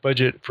enterprise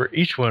budget for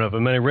each one of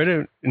them, and I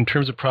rated it in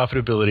terms of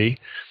profitability.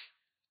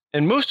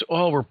 And most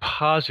all were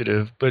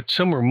positive, but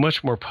some were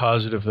much more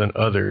positive than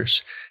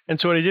others.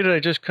 And so what I did, I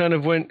just kind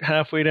of went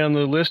halfway down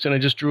the list, and I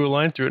just drew a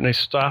line through it, and I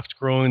stopped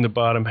growing the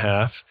bottom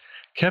half,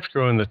 kept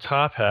growing the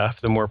top half,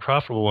 the more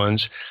profitable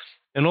ones.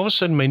 And all of a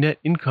sudden, my net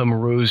income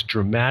rose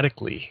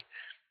dramatically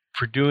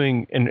for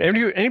doing, and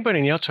anybody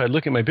on the outside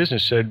looking at my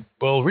business said,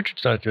 well,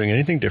 Richard's not doing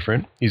anything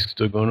different. He's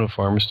still going to a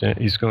farmer's stand.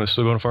 He's still going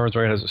to farmer's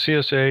market, has a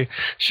CSA,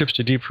 ships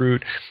to Deep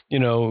Root,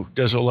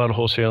 does a lot of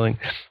wholesaling.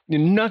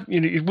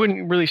 You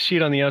wouldn't really see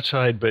it on the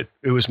outside, but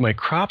it was my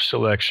crop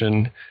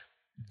selection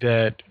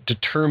that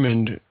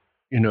determined,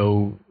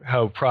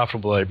 how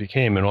profitable I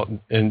became.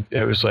 And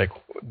it was like,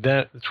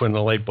 that's when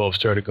the light bulb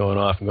started going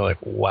off and go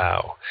like,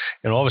 wow.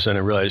 And all of a sudden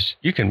I realized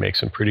you can make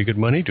some pretty good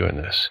money doing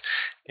this.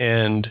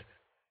 And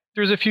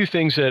there's a few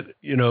things that,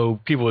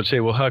 people would say,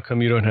 well, how come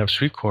you don't have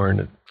sweet corn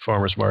at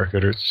farmer's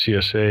market or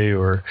CSA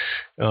or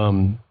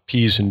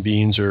peas and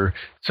beans or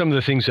some of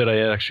the things that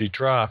I actually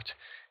dropped?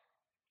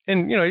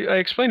 And, I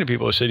explained to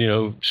people, I said,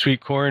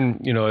 sweet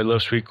corn, I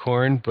love sweet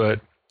corn,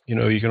 but,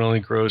 you can only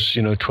gross,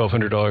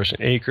 $1,200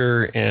 an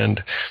acre.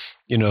 And,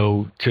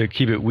 to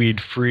keep it weed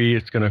free,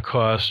 it's going to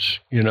cost,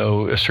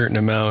 a certain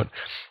amount.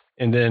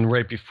 And then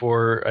right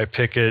before I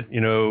pick it,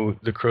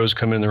 the crows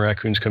come in, the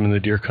raccoons come in, the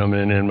deer come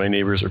in, and my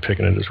neighbors are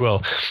picking it as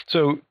well.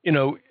 So,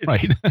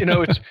 Right.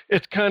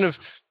 it's kind of,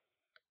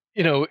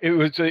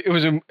 it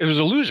was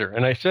a loser.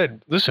 And I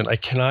said, listen, I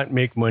cannot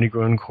make money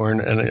growing corn,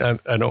 and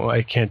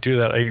I can't do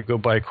that. I go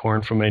buy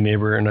corn from my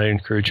neighbor, and I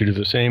encourage you to do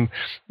the same.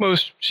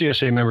 Most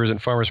CSA members in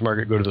farmers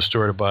market go to the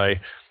store to buy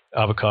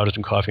avocados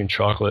and coffee and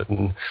chocolate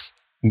and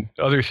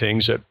other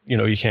things that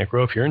you can't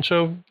grow up here, and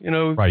so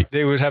Right.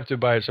 they would have to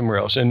buy it somewhere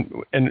else.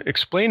 And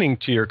explaining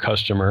to your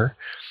customer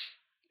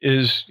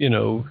is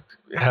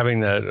having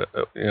that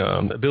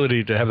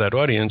ability to have that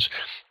audience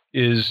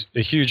is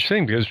a huge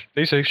thing, because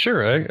they say,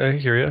 sure, I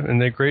hear you,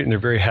 and they're great, and they're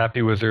very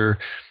happy with their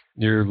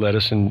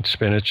lettuce and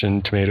spinach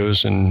and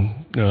tomatoes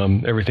and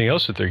everything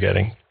else that they're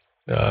getting.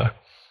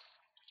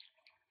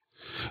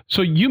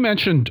 So you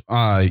mentioned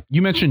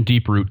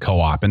Deep Root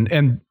Co-op,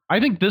 and I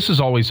think this is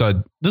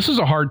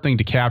a hard thing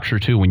to capture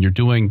too when you're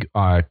doing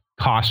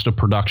cost of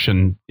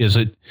production. Is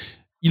it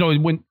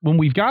when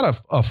we've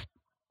got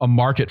a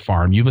market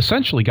farm, you've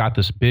essentially got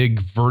this big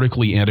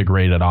vertically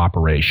integrated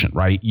operation,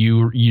 right?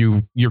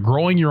 You're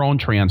growing your own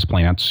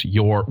transplants,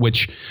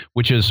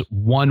 which is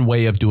one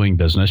way of doing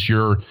business.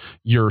 You're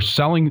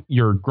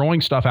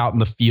growing stuff out in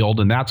the field,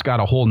 and that's got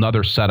a whole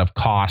nother set of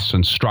costs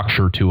and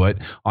structure to it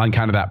on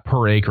kind of that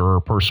per acre or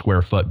per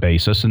square foot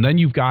basis. And then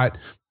you've got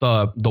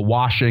the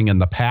washing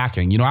and the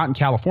packing. Out in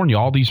California,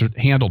 all these are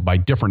handled by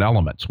different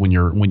elements when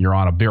you're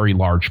on a very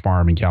large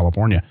farm in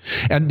California.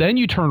 And then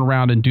you turn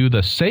around and do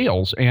the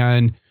sales,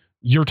 and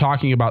you're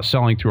talking about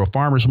selling through a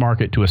farmer's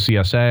market to a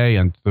CSA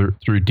and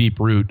through Deep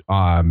Root.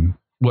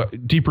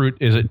 Deep Root,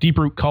 is it Deep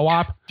Root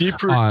Co-op?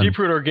 Deep Root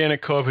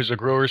Organic Co-op is a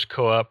growers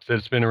co-op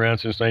that's been around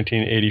since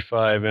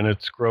 1985, and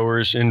it's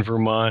growers in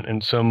Vermont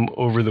and some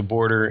over the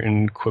border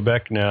in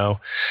Quebec now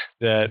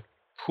that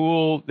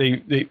pool.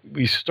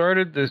 We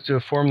started to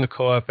form the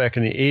co-op back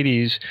in the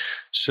 80s,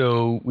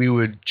 so we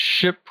would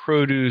ship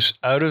produce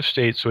out of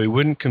state so we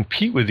wouldn't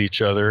compete with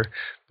each other,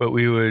 but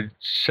we would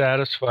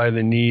satisfy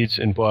the needs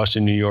in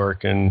Boston, New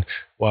York, and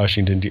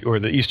Washington, or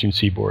the Eastern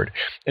Seaboard.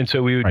 And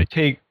so we would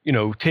take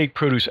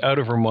produce out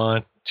of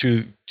Vermont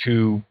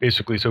to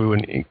basically, so we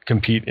wouldn't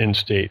compete in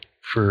state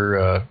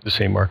for the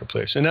same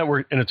marketplace. And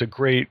it's a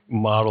great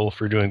model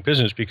for doing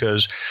business,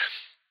 because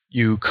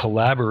you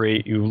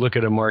collaborate, you look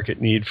at a market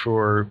need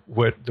for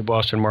what the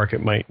Boston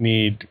market might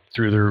need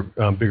through their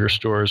bigger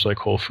stores like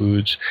Whole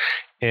Foods,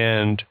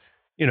 and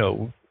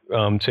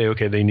say,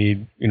 okay, they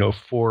need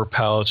 4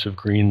 pallets of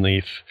green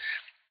leaf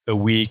a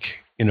week.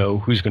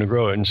 Who's going to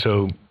grow it? And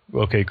so,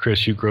 okay,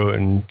 Chris, you grow it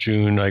in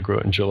June, I grow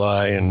it in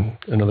July, and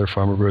another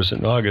farmer grows it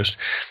in August.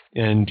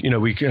 And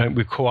we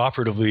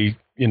cooperatively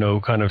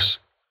kind of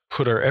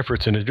put our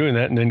efforts into doing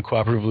that, and then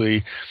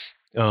cooperatively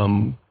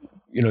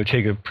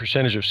take a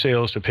percentage of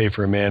sales to pay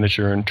for a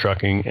manager and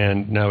trucking,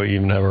 and now we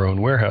even have our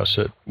own warehouse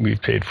that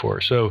we've paid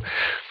for. So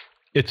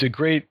it's a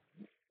great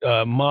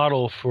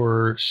model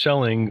for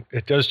selling.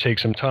 It does take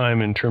some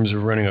time in terms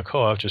of running a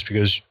co-op, just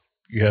because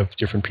you have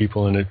different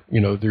people in it.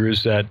 There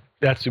is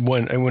that's the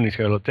one, I wouldn't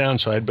call it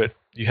downside, but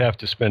you have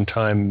to spend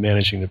time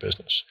managing the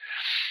business.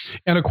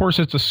 And of course,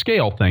 it's a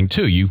scale thing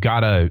too.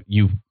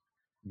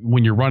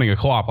 When you're running a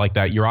co-op like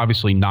that, you're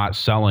obviously not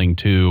selling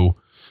to,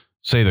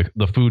 say,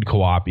 the food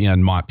co-op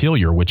in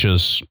Montpelier, which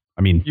is,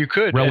 you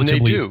could, relatively,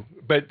 and they do,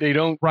 but they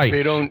don't. Right.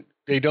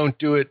 They don't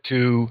do it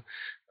to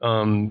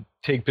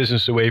take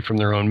business away from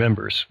their own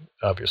members,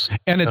 obviously.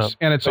 And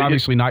it's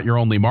obviously not your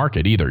only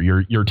market either.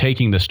 You're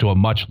taking this to a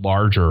much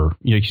larger.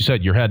 Like you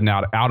said, you're heading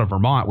out of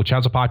Vermont, which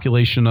has a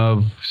population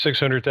of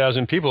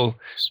 600,000 people.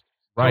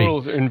 Right.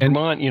 Total in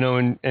Vermont,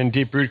 and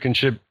Deep Root can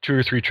ship 2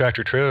 or 3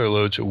 tractor trailer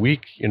loads a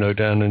week,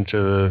 down into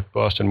the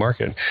Boston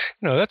market.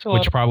 That's a lot.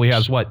 Which probably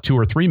has 2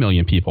 or 3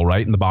 million people,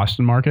 right, in the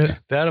Boston market?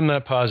 That I'm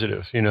not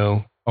positive.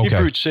 Okay. Deep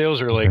Root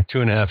sales are like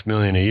 2.5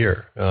 million a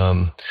year.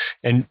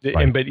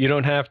 But you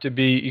don't have to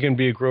be. You can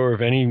be a grower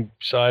of any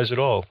size at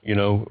all,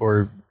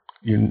 or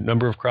your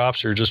number of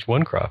crops or just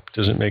one crop. It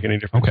doesn't make any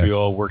difference. Okay. We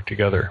all work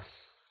together.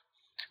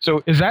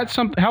 So is that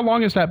how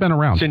long has that been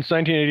around? Since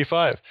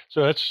 1985.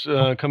 So that's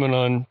coming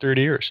on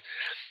 30 years.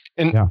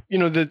 And,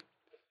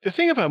 the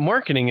thing about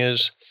marketing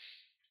is,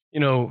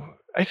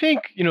 I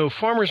think,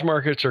 farmers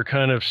markets are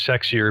kind of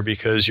sexier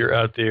because you're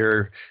out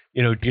there,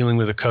 dealing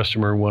with a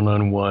customer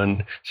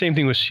one-on-one. Same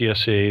thing with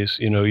CSAs.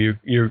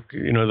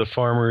 You're the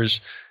farmers,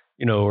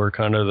 are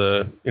kind of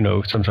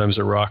the, sometimes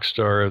the rock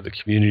star of the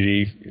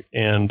community,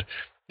 and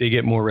they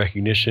get more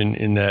recognition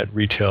in that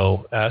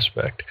retail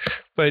aspect.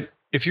 But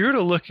if you were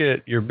to look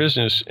at your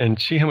business and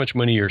see how much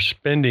money you're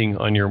spending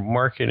on your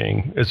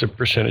marketing as a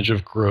percentage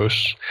of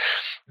gross,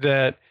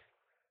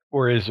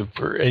 or as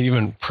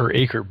even per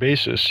acre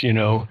basis,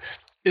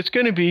 it's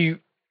going to be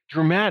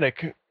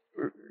dramatic.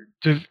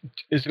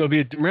 It's going to be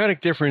a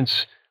dramatic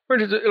difference, or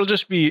it'll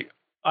just be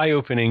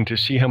eye-opening to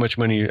see how much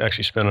money you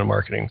actually spend on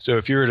marketing. So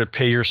if you were to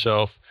pay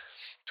yourself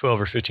 $12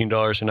 or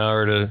 $15 an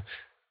hour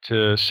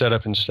to set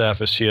up and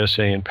staff a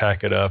CSA and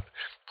pack it up,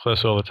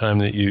 plus all the time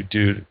that you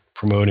do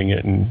promoting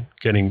it and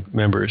getting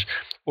members,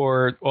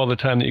 or all the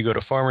time that you go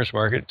to farmers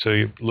market. So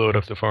you load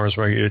up the farmers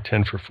market, you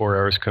attend for 4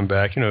 hours, come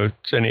back,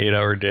 it's an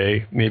 8-hour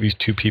day, maybe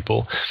 2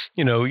 people,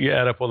 you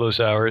add up all those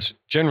hours.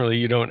 Generally,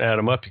 you don't add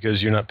them up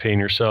because you're not paying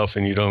yourself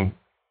and you don't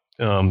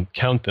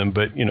count them.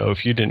 But,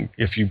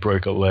 if you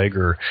break a leg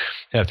or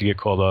have to get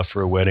called off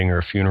for a wedding or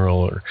a funeral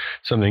or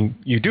something,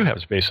 you do have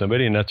to pay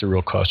somebody, and that's a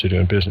real cost of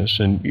doing business.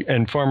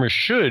 And farmers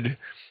should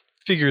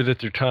figure that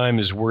their time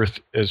is worth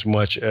as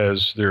much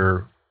as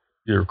their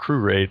crew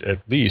rate, at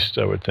least,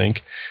 I would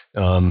think.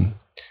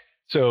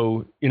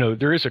 So,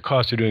 there is a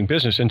cost of doing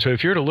business. And so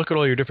if you're to look at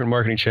all your different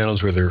marketing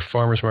channels, whether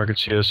farmers market,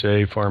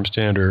 CSA, farm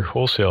stand, or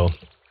wholesale,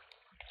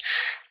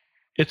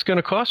 it's going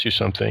to cost you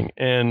something.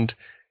 And,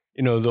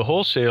 the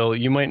wholesale,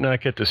 you might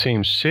not get the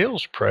same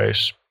sales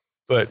price,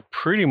 but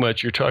pretty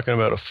much you're talking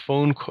about a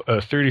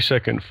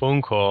 30-second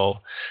phone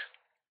call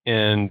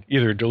and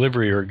either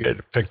delivery or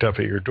get picked up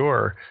at your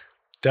door.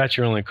 That's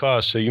your only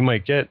cost. So you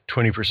might get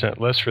 20%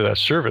 less for that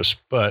service,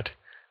 but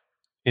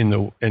in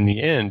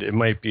the end, it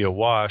might be a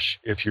wash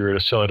if you were to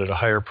sell it at a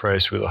higher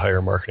price with a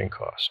higher marketing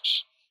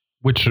costs.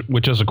 Which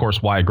is, of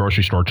course, why a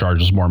grocery store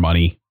charges more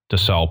money to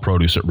sell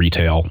produce at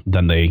retail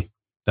than they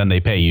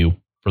pay you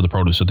for the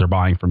produce that they're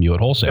buying from you at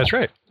wholesale. That's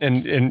right.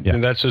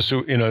 And that's just,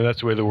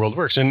 that's the way the world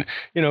works. And,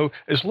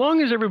 as long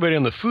as everybody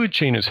on the food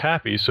chain is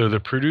happy, so the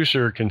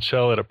producer can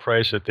sell at a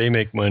price that they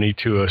make money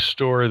to a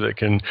store that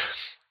can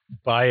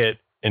buy it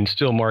and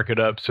still mark it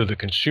up so the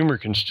consumer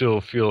can still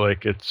feel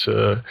like it's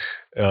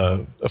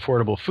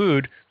affordable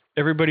food,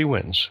 everybody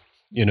wins,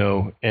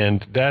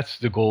 and that's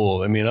the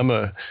goal. I mean, I'm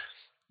a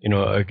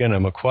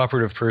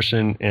cooperative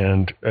person,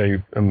 and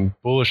I'm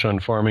bullish on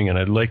farming, and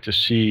I'd like to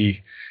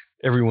see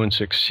everyone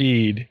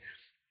succeed.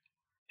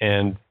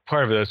 And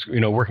part of that's,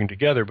 working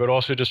together, but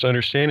also just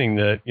understanding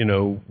that,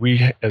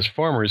 we as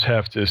farmers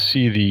have to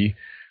see the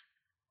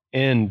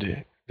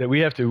end, that we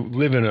have to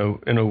live in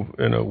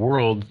a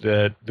world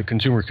that the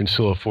consumer can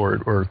still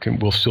afford, or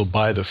will still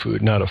buy the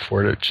food, not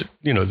afford it,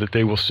 that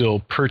they will still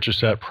purchase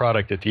that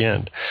product at the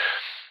end.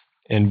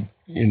 And,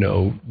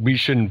 we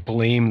shouldn't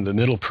blame the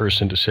middle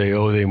person to say,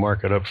 oh, they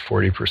mark it up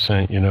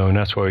 40%, and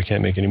that's why we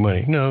can't make any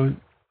money. No,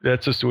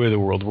 that's just the way the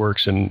world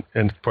works, and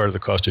part of the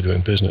cost of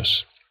doing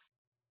business.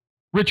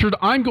 Richard,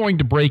 I'm going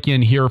to break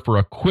in here for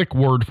a quick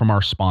word from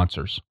our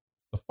sponsors.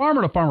 The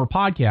Farmer to Farmer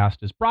podcast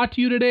is brought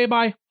to you today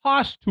by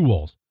Haas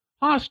Tools.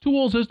 Haas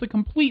Tools is the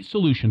complete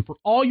solution for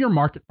all your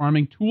market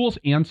farming tools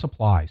and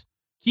supplies.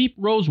 Keep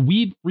rows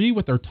weed-free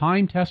with their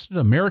time-tested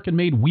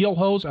American-made wheel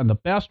hose and the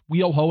best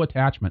wheel hoe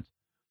attachments.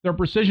 Their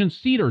precision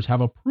seeders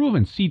have a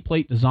proven seed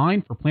plate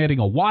design for planting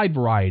a wide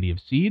variety of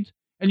seeds,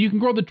 and you can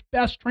grow the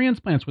best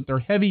transplants with their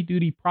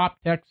heavy-duty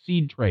PropTech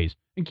seed trays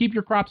and keep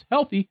your crops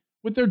healthy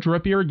with their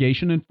drip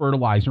irrigation and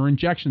fertilizer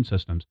injection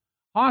systems.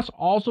 Haas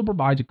also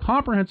provides a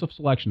comprehensive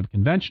selection of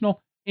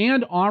conventional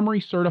and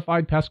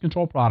OMRI-certified pest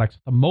control products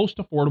at the most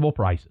affordable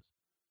prices.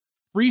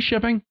 Free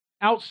shipping,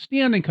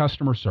 outstanding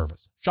customer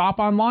service. Shop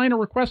online or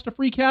request a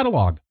free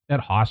catalog at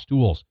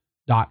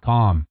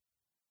HaasTools.com.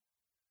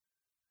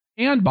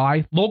 And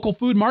by Local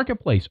Food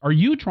Marketplace. Are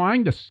you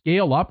trying to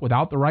scale up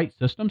without the right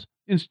systems?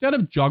 Instead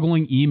of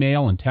juggling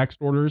email and text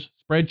orders,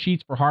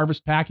 spreadsheets for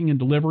harvest, packing, and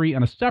delivery,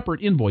 and a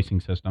separate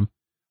invoicing system,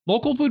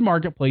 Local Food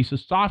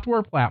Marketplace's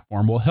software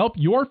platform will help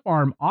your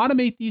farm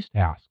automate these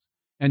tasks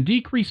and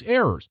decrease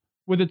errors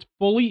with its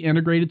fully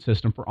integrated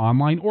system for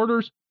online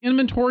orders,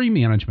 inventory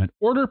management,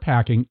 order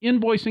packing,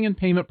 invoicing, and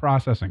payment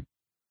processing.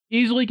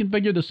 Easily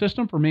configure the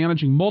system for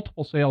managing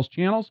multiple sales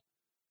channels,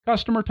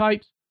 customer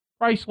types,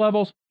 price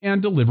levels,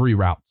 and delivery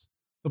routes.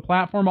 The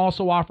platform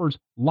also offers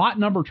lot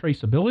number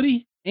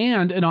traceability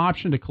and an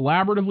option to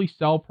collaboratively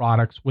sell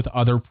products with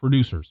other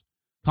producers.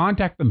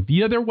 Contact them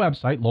via their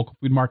website,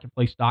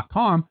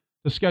 localfoodmarketplace.com,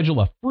 to schedule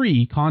a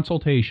free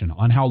consultation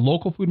on how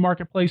Local Food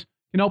Marketplace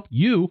can help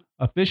you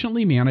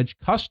efficiently manage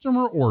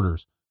customer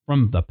orders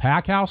from the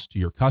pack house to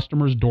your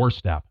customer's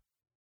doorstep.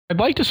 I'd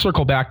like to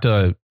circle back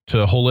to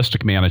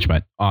holistic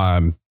management.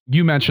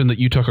 You mentioned that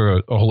you took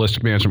a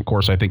holistic management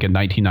course, I think, in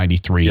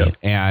 1993, Yep.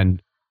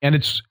 and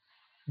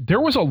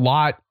there was a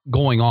lot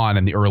going on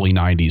in the early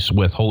 90s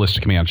with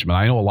holistic management.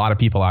 I know a lot of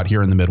people out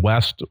here in the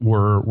Midwest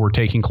were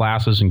taking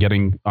classes and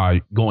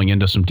going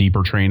into some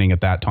deeper training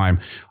at that time.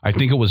 I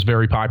think it was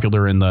very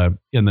popular in the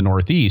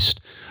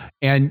Northeast.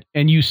 And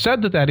you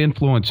said that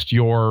influenced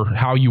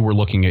how you were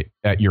looking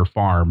at your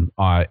farm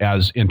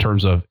as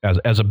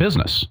a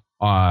business,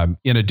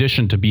 in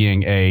addition to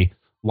being a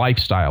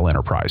lifestyle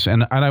enterprise.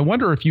 And I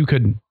wonder if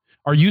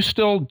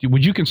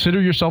would you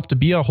consider yourself to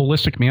be a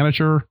holistic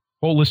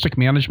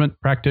management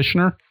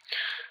practitioner?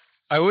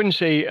 I wouldn't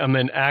say I'm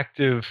an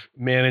active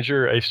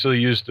manager. I still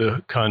use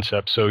the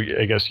concept, so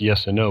I guess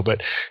yes and no.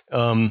 But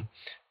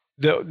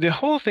the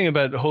whole thing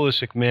about the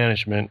holistic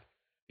management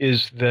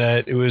is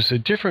that it was a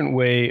different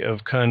way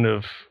of kind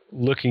of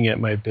looking at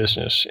my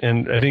business.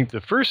 And I think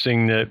the first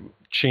thing that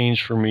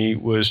changed for me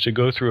was to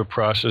go through a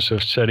process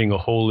of setting a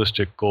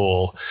holistic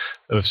goal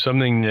of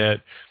something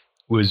that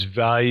was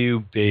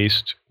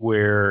value-based,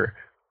 where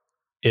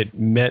it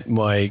met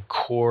my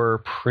core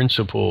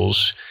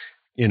principles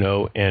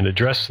and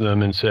addressed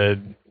them and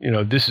said,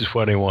 this is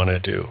what I want to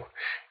do.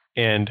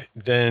 And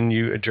then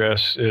you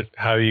address it.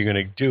 How are you going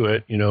to do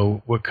it?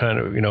 What kind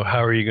of,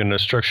 how are you going to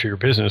structure your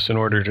business in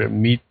order to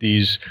meet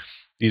these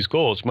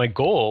goals? My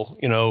goal,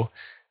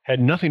 had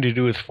nothing to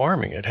do with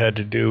farming. It had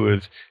to do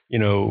with,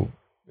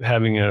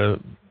 having a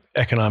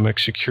economic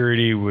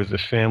security with a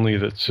family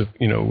that's,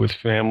 with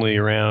family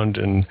around,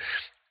 and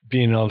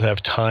being able to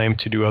have time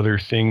to do other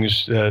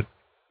things that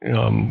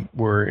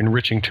were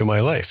enriching to my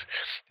life.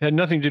 It had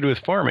nothing to do with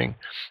farming.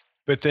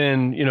 But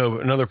then,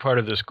 another part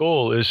of this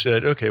goal is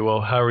that, okay,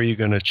 well, how are you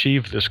going to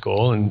achieve this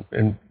goal?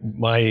 And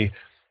my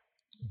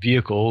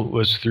vehicle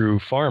was through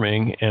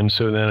farming. And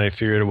so then I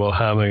figured, well,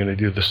 how am I going to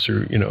do this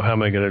through, how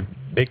am I going to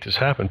make this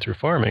happen through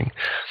farming?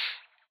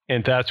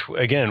 And that's,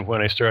 again,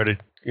 when I started,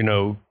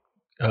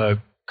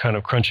 kind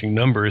of crunching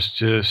numbers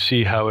to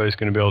see how I was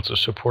going to be able to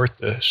support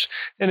this.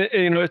 And,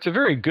 it's a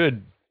very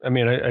good, I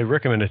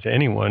recommend it to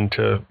anyone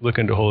to look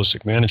into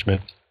holistic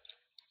management.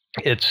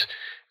 It's,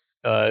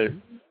 a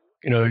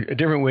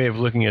different way of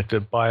looking at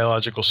the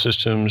biological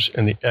systems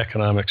and the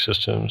economic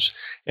systems.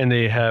 And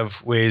they have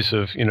ways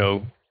of,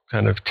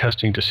 kind of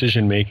testing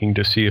decision making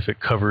to see if it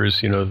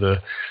covers,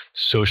 the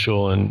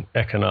social and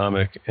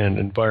economic and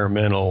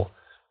environmental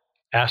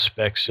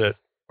aspects that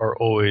are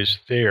always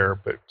there,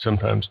 but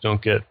sometimes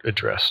don't get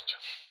addressed.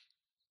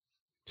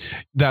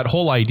 That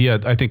whole idea,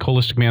 I think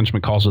holistic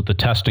management calls it the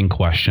testing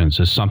questions,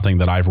 is something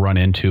that I've run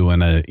into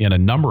in a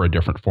number of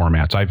different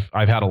formats.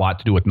 I've had a lot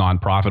to do with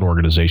nonprofit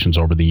organizations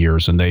over the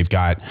years, and they've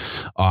got,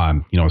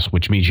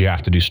 which means you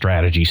have to do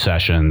strategy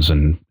sessions.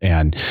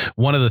 And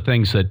one of the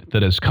things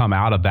that has come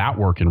out of that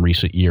work in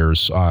recent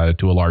years, to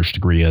a large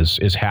degree,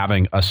 is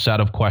having a set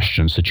of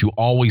questions that you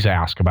always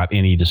ask about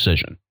any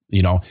decision.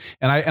 And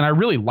I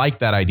really like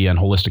that idea in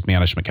holistic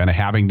management, kind of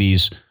having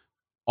these.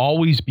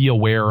 Always be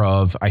aware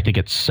of, I think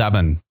it's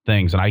 7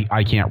 things, and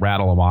I can't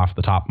rattle them off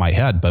the top of my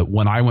head, but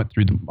when I went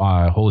through the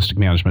holistic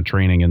management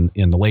training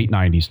in the late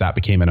 90s, that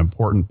became an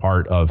important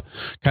part of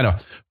kind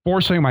of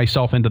forcing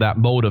myself into that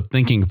mode of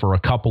thinking for a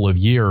couple of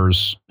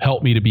years,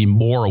 helped me to be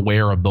more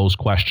aware of those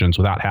questions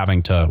without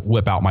having to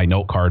whip out my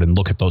note card and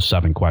look at those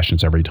 7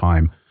 questions every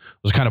time.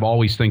 Those are kind of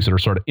always things that are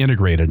sort of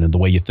integrated in the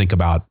way you think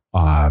about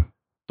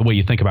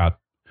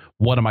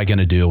what am I going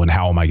to do and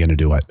how am I going to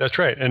do it? That's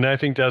right. And I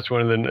think that's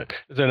one of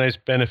the nice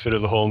benefit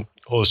of the whole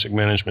holistic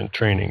management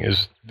training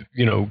is,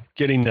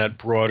 getting that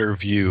broader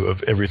view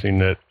of everything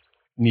that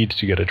needs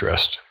to get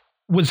addressed.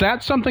 Was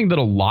that something that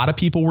a lot of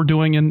people were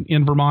doing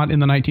in Vermont in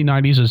the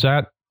 1990s? Is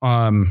that,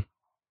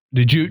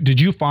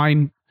 did you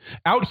find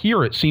out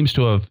here, it seems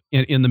to have,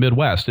 in the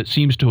Midwest, it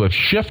seems to have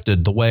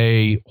shifted the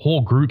way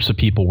whole groups of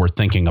people were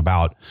thinking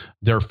about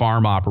their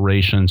farm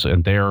operations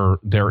and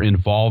their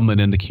involvement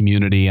in the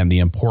community and the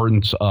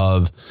importance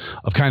of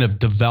kind of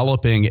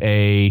developing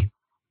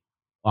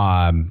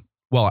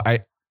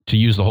to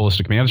use the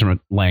holistic management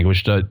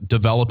language, to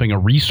developing a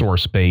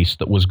resource base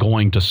that was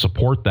going to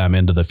support them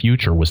into the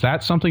future. Was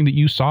that something that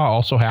you saw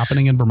also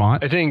happening in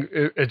Vermont? I think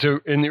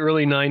in the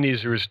early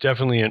 90s, there was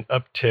definitely an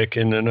uptick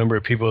in the number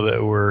of people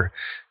that were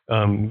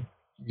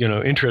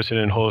interested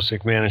in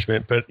holistic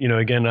management. But,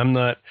 again,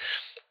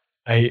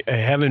 I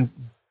haven't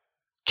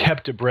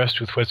kept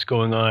abreast with what's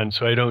going on,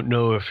 so I don't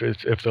know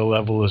if the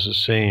level is the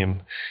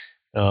same.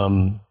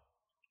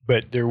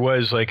 But there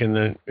was, like in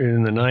the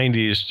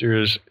 90s,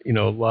 there's, a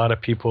lot of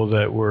people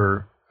that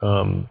were,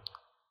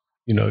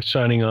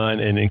 signing on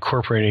and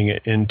incorporating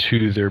it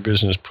into their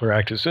business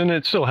practice. And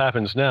it still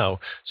happens now.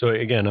 So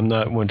again, I'm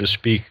not one to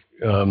speak,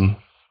 if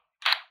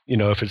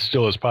it's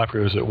still as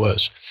popular as it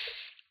was.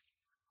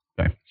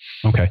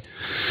 Okay.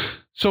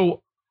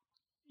 So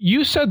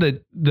you said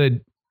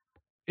that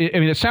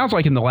it sounds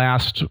like in the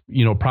last,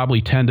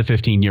 probably 10 to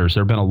 15 years,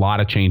 there have been a lot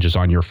of changes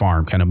on your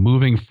farm, kind of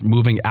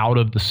moving out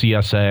of the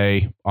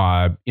CSA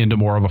into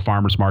more of a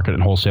farmer's market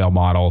and wholesale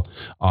model,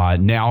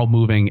 now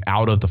moving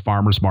out of the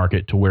farmer's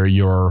market to where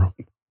you're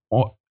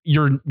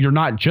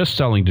not just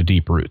selling to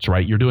Deep Roots,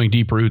 right? You're doing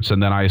Deep Roots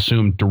and then I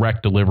assume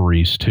direct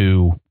deliveries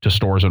to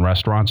stores and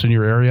restaurants in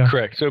your area?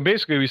 Correct. So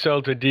basically we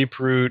sell to Deep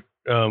Root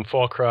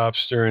fall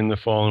crops during the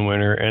fall and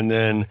winter, and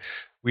then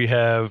we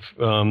have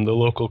the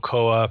local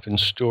co-op and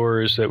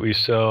stores that we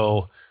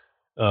sell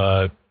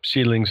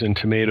seedlings and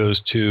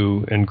tomatoes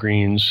to and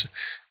greens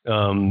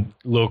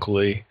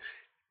locally.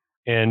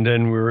 And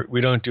then we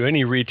don't do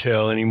any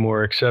retail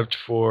anymore except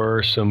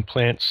for some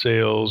plant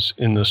sales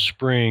in the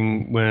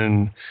spring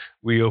when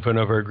we open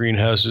up our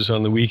greenhouses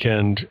on the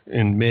weekend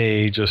in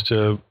May, just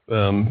to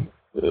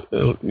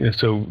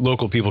so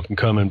local people can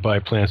come and buy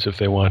plants if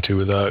they want to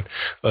without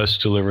us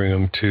delivering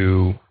them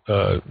to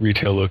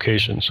retail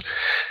locations.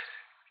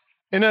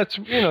 And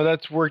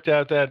that's worked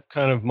out. That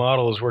kind of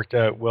model has worked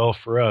out well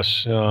for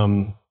us.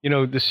 The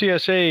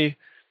CSA,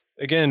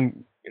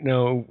 again,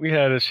 we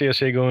had a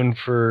CSA going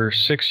for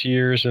 6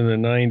 years in the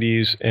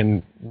 90s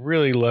and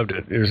really loved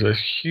it. It was a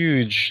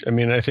huge,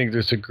 I think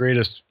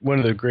it's one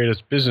of the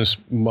greatest business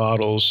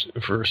models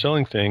for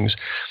selling things.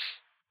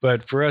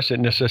 But for us,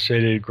 it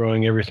necessitated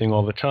growing everything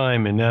all the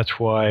time. And that's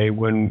why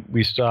when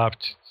we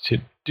stopped to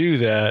do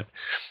that,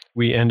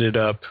 we ended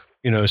up,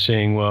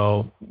 saying,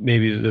 well,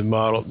 maybe the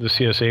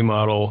CSA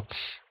model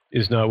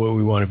is not what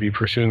we want to be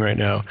pursuing right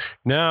now.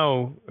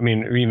 Now, I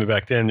mean, even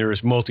back then, there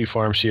was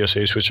multi-farm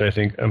CSAs, which I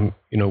think,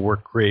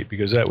 work great,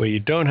 because that way you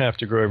don't have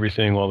to grow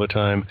everything all the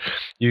time.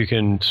 You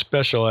can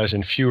specialize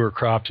in fewer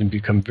crops and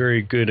become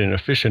very good and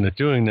efficient at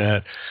doing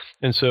that.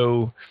 And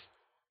so,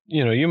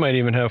 you might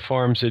even have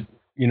farms that,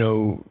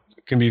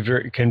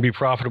 can be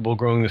profitable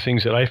growing the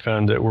things that I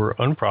found that were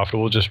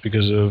unprofitable just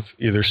because of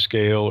either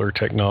scale or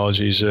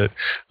technologies that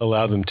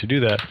allow them to do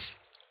that.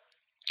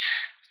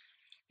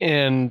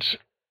 And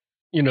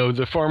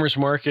the farmers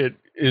market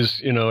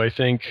is, I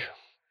think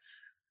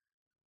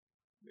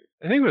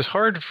it was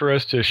hard for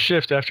us to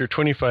shift after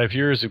 25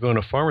 years of going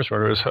to farmers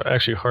market. It was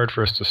actually hard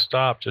for us to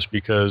stop just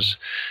because,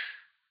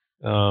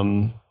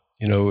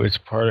 it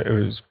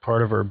was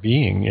part of our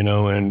being,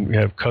 and we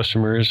have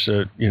customers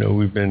that,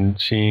 we've been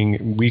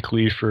seeing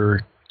weekly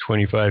for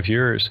 25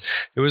 years.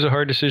 It was a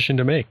hard decision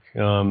to make.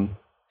 And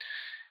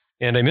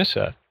I miss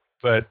that,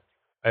 but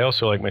I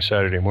also like my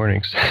Saturday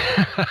mornings.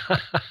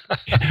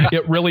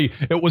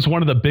 It was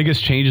one of the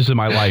biggest changes in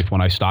my life when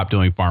I stopped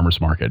doing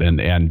farmers market and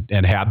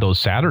had those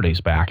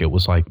Saturdays back. It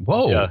was like,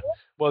 whoa. Yeah.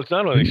 Well, it's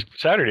not only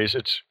Saturdays,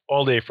 it's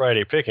all day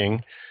Friday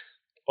picking,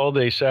 all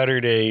day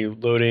Saturday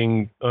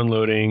loading,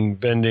 unloading,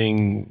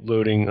 vending,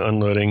 loading,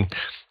 unloading.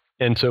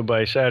 And so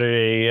by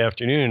Saturday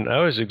afternoon, I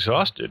was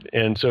exhausted.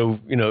 And so,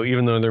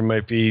 even though there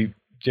might be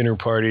dinner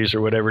parties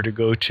or whatever to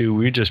go to,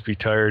 we'd just be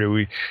tired,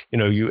 or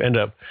you end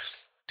up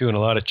doing a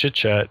lot of chit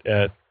chat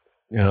at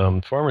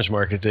farmers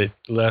market. That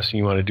the last thing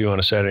you want to do on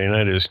a Saturday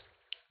night is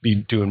be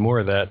doing more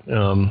of that.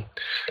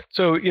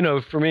 So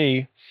for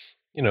me,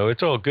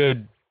 it's all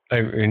good. I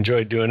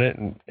enjoy doing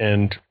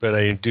it, but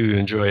I do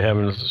enjoy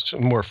having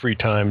some more free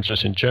time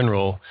just in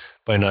general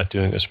by not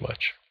doing as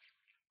much.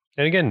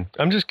 And again,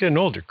 I'm just getting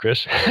older,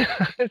 Chris.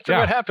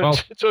 What happens. Well,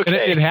 it's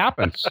okay. It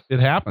happens. It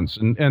happens,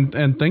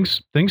 and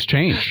things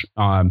change.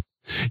 And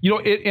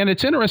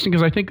it's interesting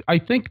because I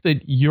think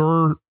that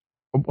you're.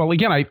 Well,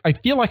 again, I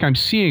feel like I'm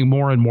seeing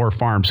more and more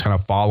farms kind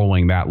of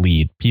following that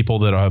lead. People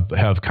that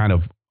have kind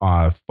of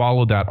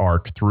followed that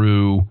arc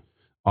through,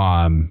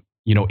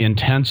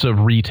 intensive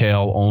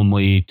retail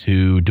only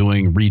to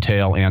doing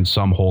retail and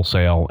some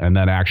wholesale, and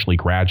then actually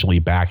gradually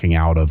backing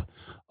out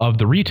of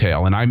the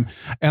retail. And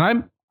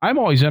I'm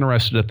always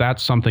interested if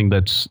that's something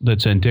that's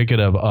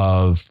indicative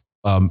of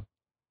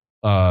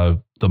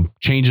the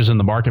changes in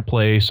the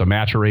marketplace, a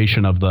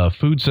maturation of the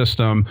food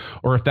system,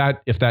 or if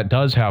that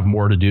does have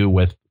more to do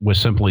with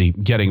simply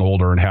getting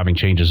older and having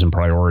changes in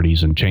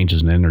priorities and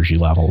changes in energy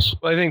levels.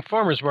 Well, I think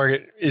farmers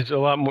market is a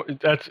lot more.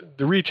 That's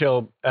the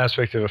retail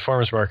aspect of a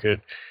farmers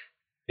market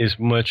is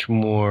much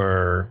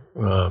more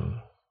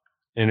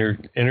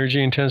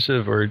energy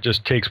intensive, or it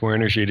just takes more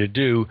energy to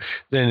do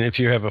than if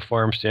you have a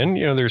farm stand.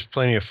 There's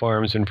plenty of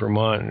farms in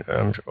Vermont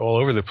all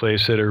over the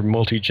place that are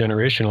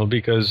multi-generational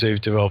because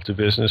they've developed a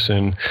business,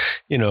 and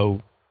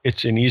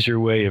it's an easier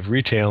way of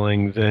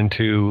retailing than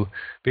to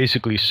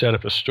basically set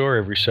up a store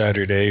every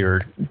Saturday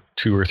or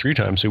 2 or 3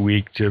 times a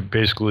week to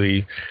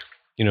basically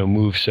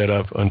move, set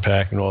up,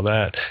 unpack, and all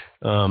that.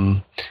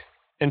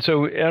 And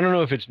so I don't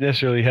know if it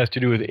necessarily has to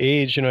do with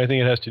age. I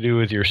think it has to do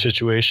with your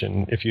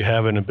situation. If you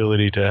have an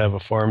ability to have a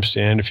farm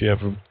stand, if you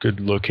have a good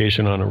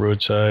location on a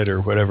roadside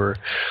or whatever,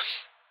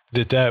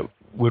 that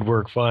would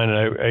work fine.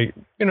 And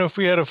if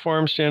we had a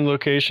farm stand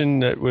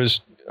location that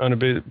was on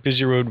a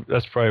busy road,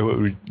 that's probably what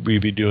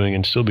we'd be doing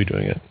and still be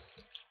doing it.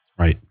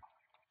 Right.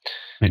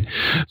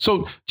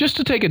 So just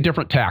to take a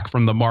different tack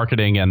from the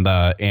marketing and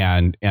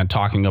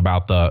talking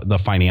about the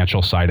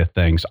financial side of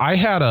things, I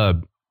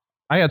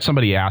had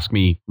somebody ask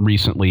me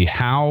recently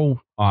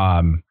how,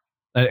 and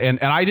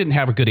I didn't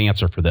have a good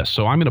answer for this,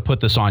 so I'm going to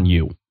put this on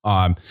you.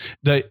 And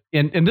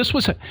this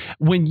was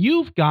when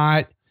you've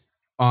got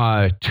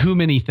too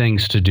many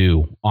things to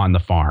do on the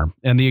farm.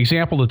 And the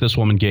example that this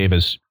woman gave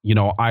is,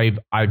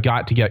 I've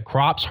got to get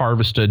crops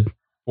harvested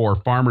for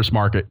farmers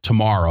market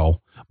tomorrow,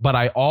 but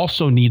I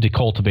also need to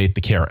cultivate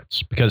the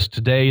carrots because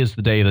today is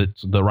the day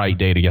that's the right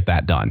day to get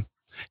that done.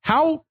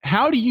 How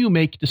do you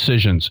make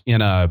decisions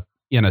in a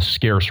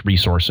scarce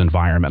resource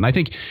environment? And I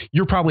think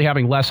you're probably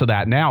having less of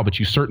that now, but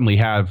you certainly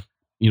have,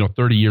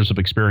 30 years of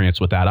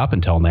experience with that up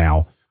until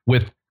now,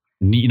 with,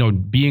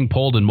 being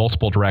pulled in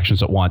multiple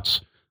directions at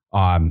once,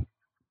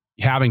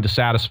 having to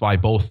satisfy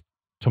both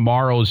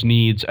tomorrow's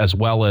needs as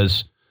well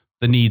as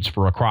the needs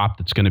for a crop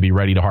that's going to be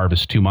ready to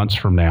harvest 2 months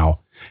from now.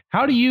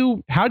 How do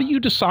you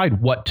decide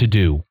what to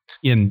do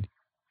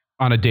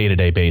on a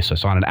day-to-day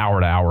basis, on an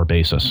hour-to-hour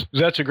basis?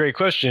 That's a great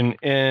question.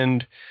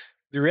 And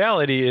the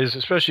reality is,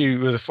 especially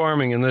with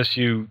farming, unless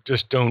you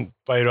just don't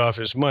bite off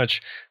as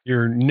much,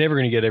 you're never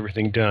going to get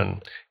everything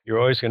done. You're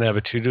always going to have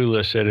a to-do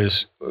list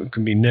that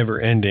can be never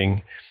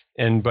ending.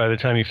 And by the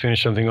time you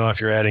finish something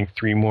off, you're adding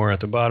 3 more at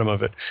the bottom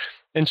of it.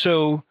 And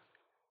so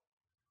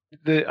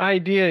the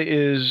idea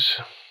is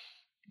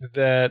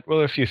that, well,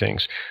 a few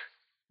things.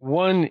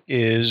 One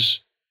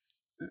is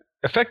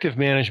effective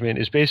management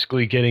is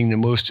basically getting the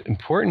most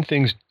important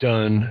things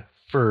done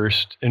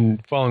first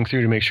and following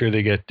through to make sure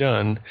they get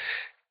done.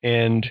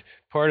 And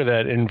part of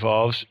that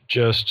involves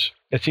just,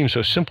 it seems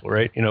so simple,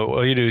 right?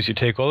 All you do is you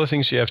take all the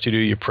things you have to do,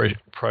 you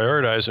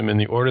prioritize them in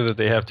the order that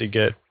they have to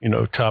get,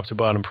 top to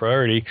bottom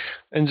priority,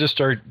 and just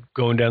start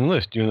going down the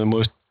list, doing the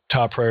most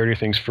top priority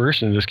things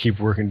first, and just keep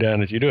working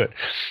down as you do it.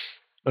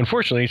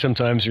 Unfortunately,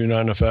 sometimes there are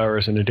not enough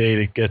hours in a day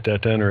to get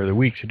that done, or the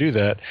week to do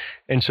that.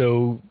 And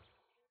so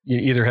you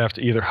either have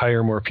to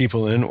hire more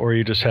people in, or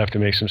you just have to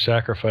make some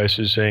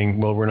sacrifices saying,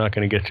 well, we're not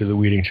going to get to the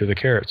weeding to the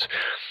carrots.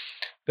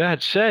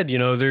 That said,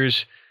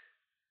 there's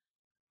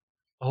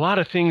a lot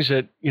of things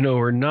that,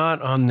 are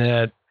not on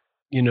that,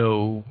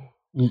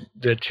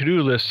 the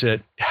to-do list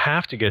that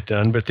have to get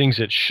done, but things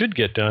that should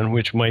get done,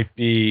 which might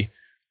be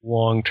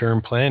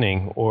long-term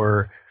planning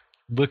or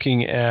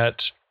looking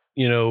at,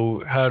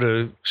 how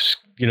to,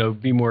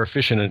 be more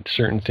efficient at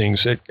certain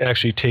things. It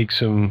actually takes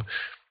some,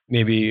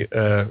 maybe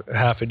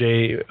half a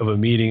day of a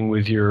meeting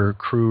with your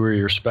crew or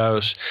your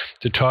spouse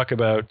to talk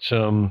about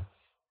some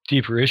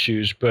deeper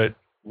issues, but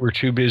we're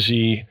too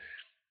busy,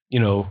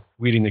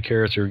 weeding the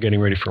carrots or getting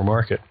ready for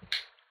market.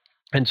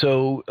 And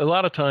so a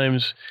lot of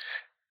times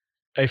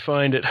I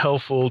find it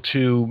helpful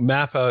to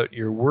map out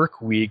your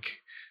work week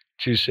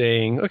to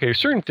saying, okay,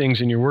 certain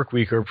things in your work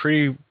week are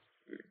pretty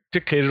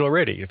dictated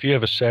already. If you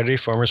have a Saturday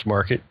farmer's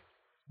market,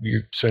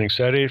 you're spending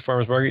Saturday at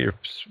farmer's market, you're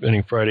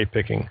spending Friday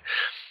picking.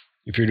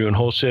 If you're doing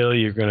wholesale,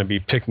 you're going to be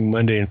picking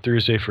Monday and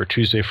Thursday for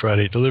Tuesday,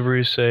 Friday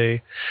deliveries,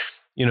 say.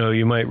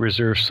 You might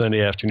reserve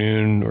Sunday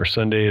afternoon or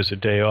Sunday as a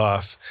day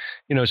off.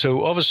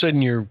 So all of a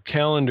sudden your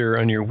calendar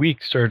on your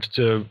week starts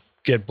to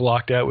get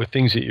blocked out with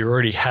things that you're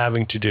already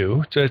having to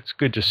do. So it's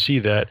good to see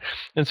that.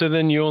 And so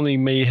then you only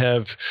may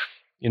have,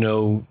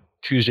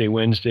 Tuesday,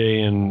 Wednesday,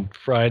 and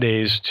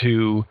Fridays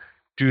to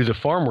do the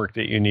farm work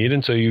that you need.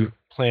 And so you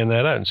plan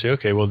that out and say,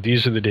 okay, well,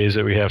 these are the days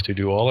that we have to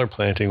do all our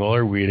planting, all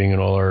our weeding, and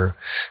all our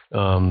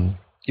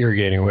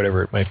irrigating, or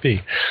whatever it might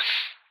be.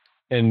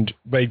 And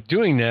by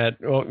doing that,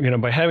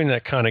 by having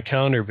that kind of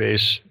calendar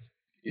base,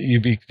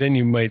 then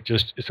you might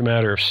just, it's a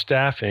matter of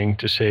staffing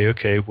to say,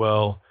 okay,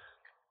 well,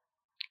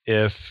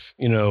 if,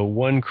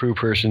 one crew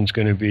person's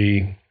going to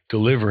be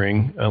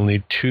delivering, I'll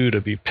need 2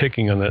 to be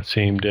picking on that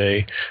same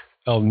day.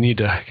 I'll need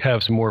to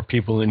have some more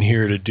people in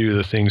here to do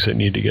the things that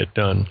need to get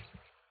done.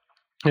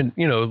 And,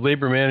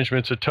 labor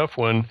management's a tough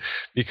one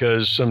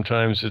because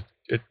sometimes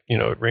it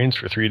rains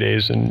for 3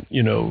 days and,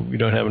 we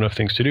don't have enough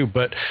things to do.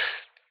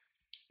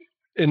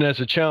 And that's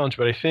a challenge.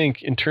 But I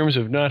think in terms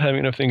of not having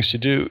enough things to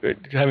do,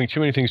 having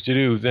too many things to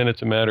do, then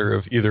it's a matter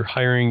of either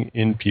hiring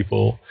in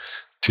people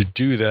to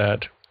do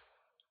that,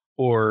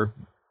 or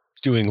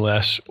doing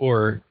less,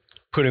 or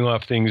putting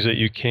off things that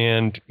you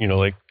can,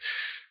 like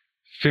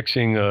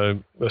fixing a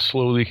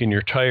slow leak in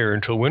your tire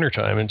until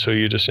wintertime. And so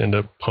you just end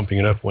up pumping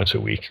it up once a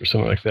week or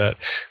something like that.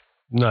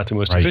 Not the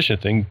most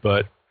efficient thing,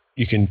 but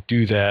you can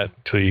do that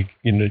till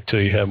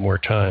you have more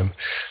time.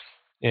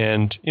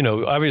 And,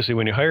 obviously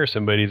when you hire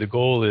somebody, the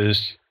goal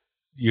is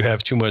you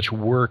have too much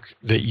work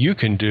that you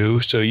can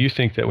do. So you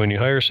think that when you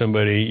hire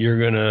somebody, you're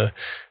going to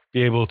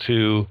be able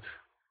to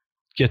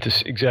get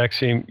this exact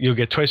same, you'll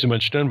get twice as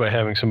much done by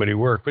having somebody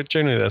work. But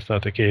generally that's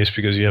not the case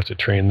because you have to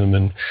train them,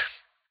 and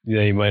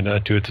they might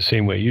not do it the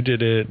same way you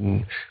did it.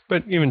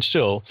 But even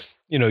still,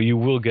 you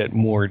will get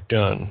more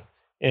done.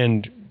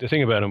 And the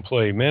thing about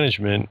employee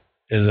management,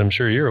 as I'm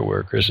sure you're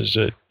aware, Chris, is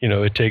that,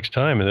 it takes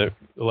time. And that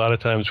a lot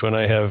of times when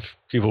I have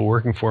people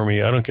working for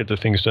me, I don't get the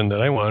things done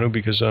that I want to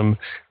because I'm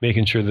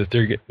making sure that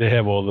they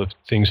have all the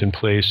things in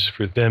place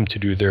for them to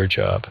do their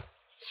job.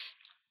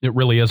 It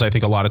really is. I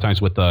think a lot of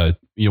times with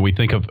we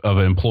think of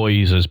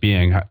employees as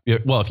being,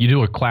 well, if you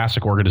do a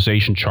classic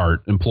organization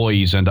chart,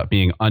 employees end up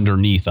being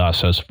underneath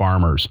us as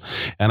farmers.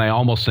 And I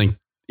almost think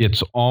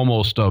it's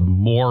almost a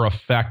more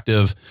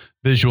effective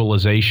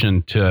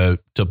visualization to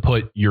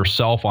put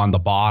yourself on the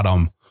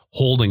bottom,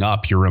 holding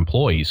up your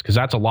employees, because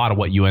that's a lot of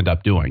what you end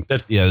up doing.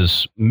 That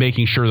is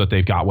making sure that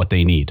they've got what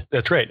they need.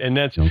 That's right. And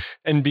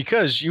and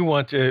because you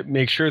want to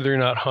make sure they're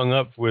not hung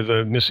up with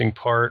a missing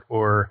part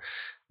or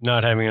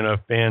not having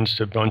enough bands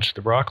to bunch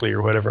the broccoli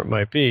or whatever it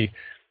might be,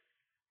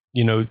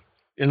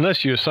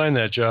 unless you assign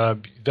that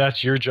job,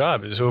 that's your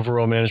job, is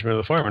overall management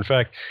of the farm. In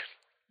fact,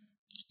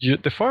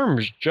 the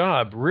farmer's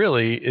job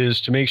really is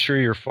to make sure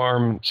your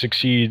farm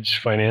succeeds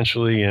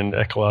financially and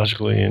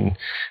ecologically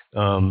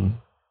and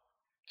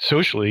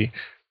socially.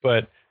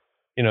 But,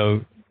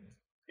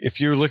 if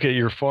you look at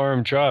your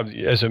farm job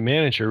as a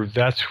manager,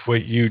 that's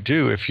what you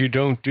do. If you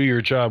don't do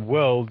your job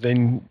well,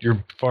 then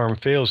your farm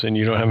fails and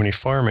you don't have any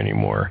farm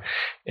anymore.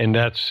 And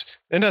that's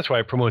why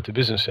I promote the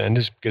business end,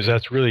 is because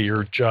that's really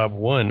your job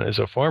one as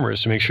a farmer, is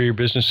to make sure your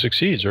business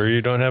succeeds or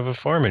you don't have a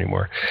farm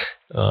anymore.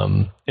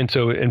 And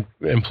so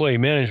employee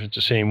management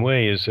the same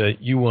way, is that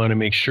you want to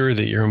make sure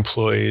that your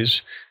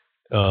employees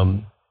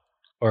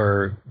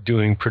are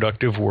doing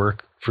productive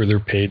work for their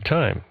paid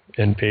time.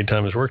 And paid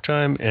time is work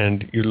time,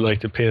 and you'd like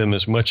to pay them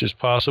as much as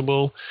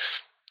possible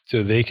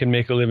so they can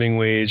make a living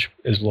wage,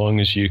 as long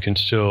as you can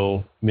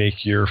still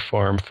make your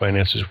farm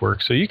finances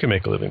work so you can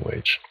make a living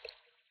wage.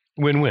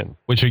 Win-win.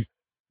 Which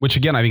Which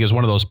again, I think is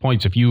one of those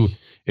points. If you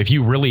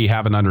really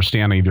have an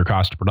understanding of your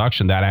cost of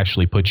production, that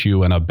actually puts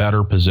you in a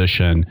better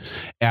position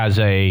as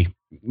a,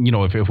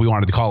 if we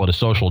wanted to call it a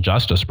social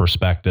justice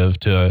perspective,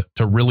 to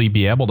really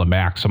be able to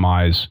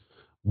maximize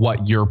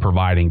what you're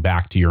providing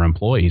back to your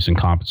employees in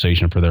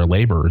compensation for their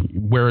labor.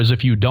 Whereas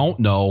if you don't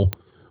know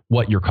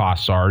what your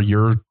costs are,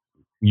 you're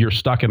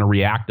stuck in a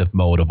reactive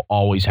mode of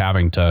always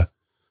having to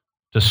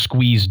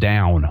squeeze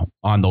down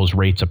on those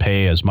rates of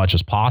pay as much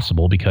as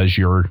possible because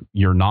you're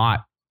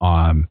not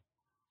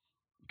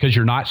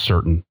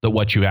certain that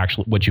what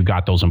you've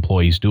got those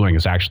employees doing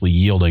is actually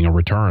yielding a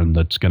return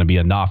that's going to be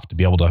enough to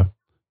be able to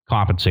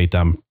compensate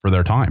them for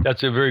their time.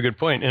 That's a very good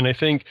point. And I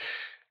think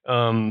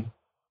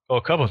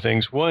a couple of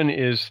things. One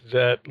is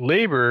that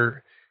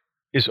labor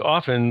is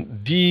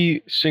often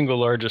the single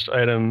largest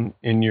item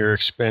in your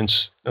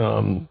expense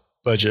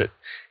budget.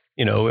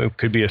 It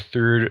could be a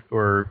third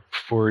or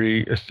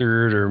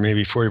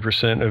maybe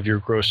 40% of your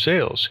gross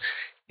sales.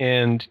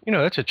 And,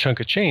 that's a chunk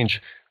of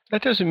change.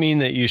 That doesn't mean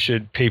that you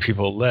should pay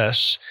people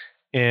less.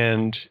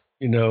 And,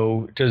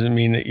 it doesn't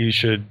mean that you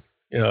should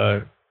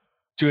do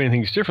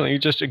anything differently. You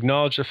just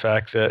acknowledge the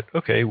fact that,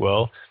 okay,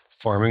 well,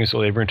 farming is a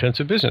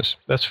labor-intensive business.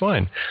 That's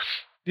fine.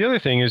 The other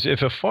thing is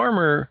if a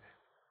farmer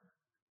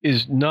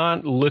is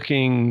not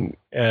looking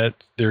at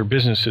their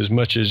business as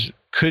much as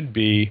could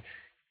be,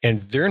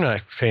 and they're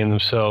not paying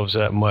themselves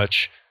that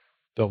much,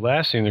 the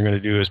last thing they're going to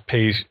do is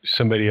pay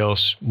somebody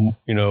else,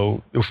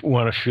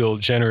 want to feel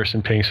generous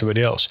in paying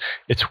somebody else.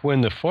 It's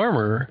when the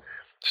farmer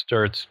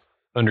starts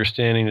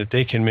understanding that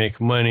they can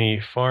make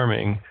money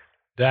farming,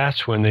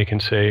 that's when they can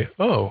say,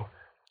 oh,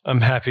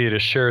 I'm happy to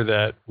share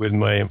that with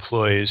my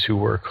employees who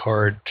work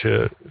hard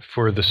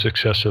for the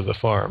success of the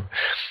farm.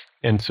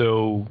 And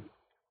so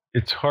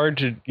it's hard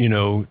to,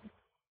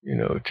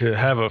 to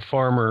have a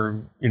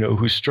farmer,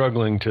 who's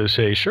struggling to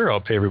say, sure,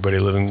 I'll pay everybody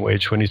a living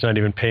wage when he's not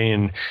even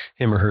paying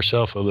him or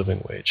herself a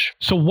living wage.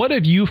 So what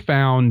have you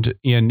found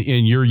in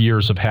your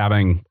years of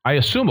having, I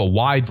assume, a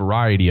wide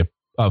variety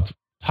of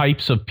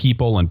types of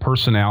people and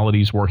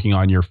personalities working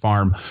on your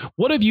farm?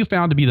 What have you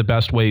found to be the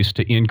best ways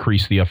to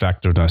increase the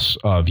effectiveness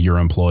of your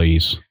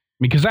employees?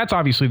 Because that's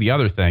obviously the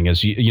other thing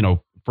is,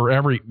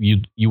 for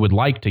you would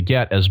like to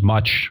get as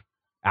much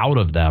out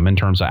of them in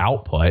terms of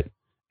output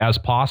as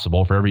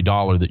possible for every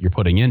dollar that you're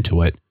putting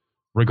into it,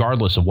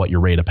 regardless of what your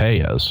rate of pay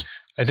is.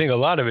 I think a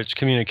lot of it's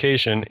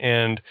communication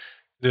and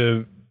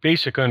the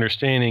basic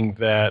understanding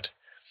that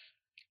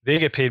they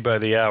get paid by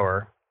the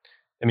hour.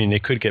 I mean, they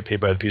could get paid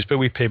by the piece, but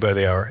we pay by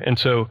the hour. And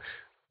so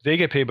they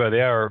get paid by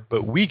the hour,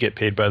 but we get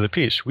paid by the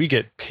piece. We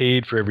get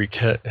paid for every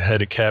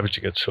head of cabbage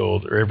that gets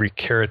sold or every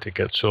carrot that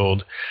gets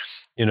sold,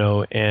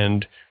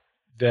 and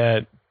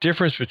that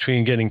difference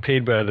between getting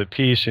paid by the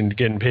piece and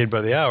getting paid by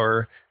the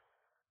hour,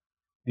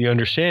 the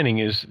understanding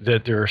is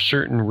that there are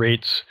certain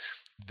rates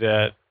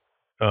that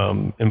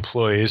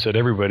employees, that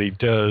everybody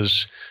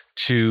does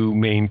to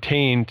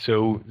maintain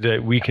so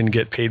that we can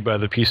get paid by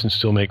the piece and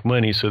still make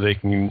money so they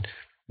can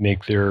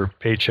make their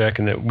paycheck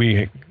and that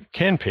we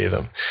can pay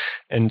them.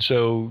 And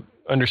so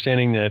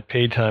understanding that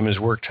paid time is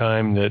work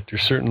time, that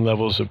there's certain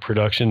levels of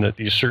production, that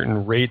these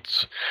certain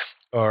rates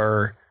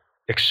are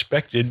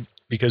expected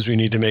because we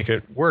need to make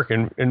it work.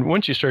 And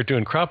once you start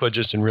doing crop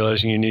budgets and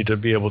realizing you need to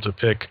be able to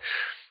pick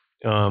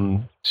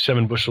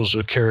 7 bushels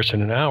of carrots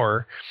in an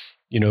hour,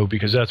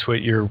 because that's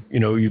what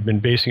you've been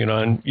basing it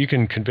on, you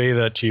can convey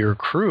that to your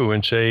crew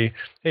and say,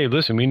 hey,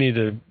 listen, we need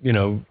to,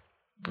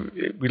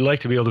 we'd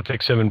like to be able to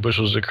pick 7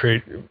 bushels of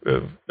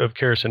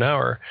carrots an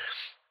hour,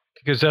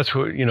 because that's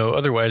what,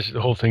 otherwise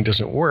the whole thing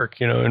doesn't work,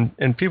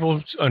 and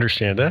people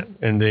understand that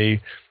and they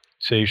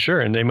say, sure.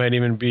 And they might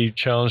even be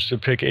challenged to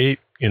pick 8,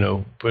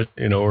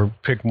 or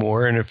pick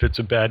more. And if it's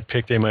a bad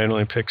pick, they might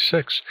only pick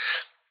 6.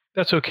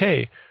 That's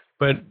okay.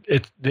 But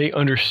they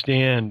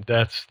understand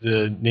that's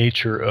the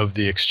nature of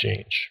the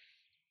exchange.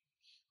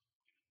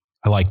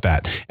 I like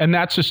that. And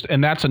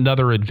that's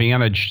another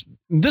advantage.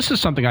 This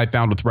is something I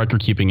found with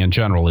record keeping in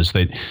general, is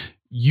that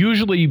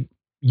usually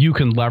you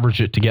can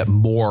leverage it to get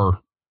more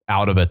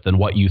out of it than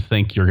what you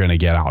think you're going to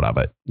get out of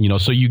it.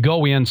 So you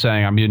go in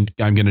saying, I'm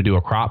going to do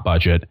a crop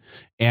budget,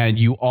 and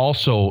you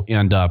also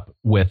end up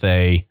with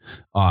a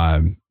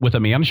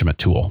management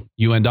tool.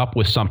 You end up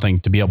with something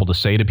to be able to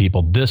say to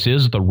people, this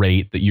is the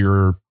rate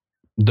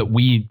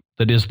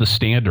that is the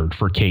standard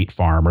for Kate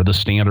Farm, or the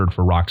standard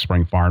for Rock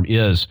Spring Farm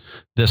is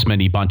this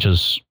many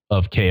bunches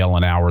of kale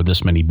an hour,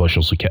 this many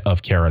bushels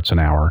of carrots an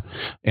hour.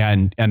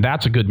 And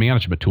that's a good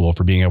management tool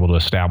for being able to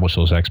establish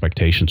those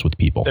expectations with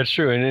people. That's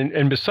true.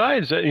 And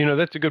besides that,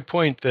 that's a good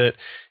point that,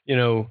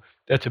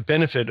 that's a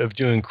benefit of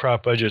doing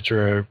crop budgets,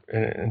 or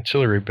an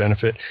ancillary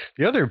benefit.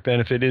 The other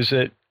benefit is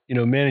that,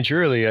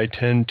 managerially, I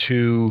tend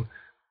to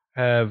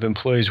have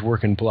employees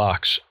work in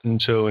blocks.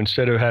 And so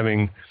instead of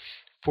having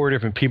 4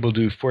 different people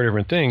do 4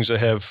 different things, I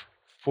have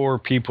 4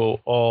 people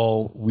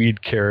all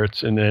weed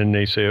carrots, and then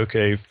they say,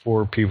 okay,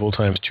 4 people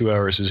times 2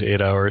 hours is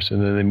 8 hours,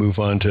 and then they move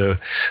on to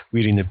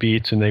weeding the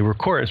beets, and they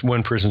record.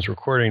 One person's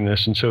recording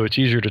this, and so it's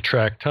easier to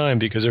track time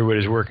because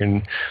everybody's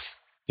working,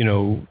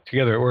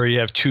 together, or you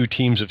have two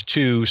teams of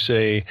two,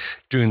 say,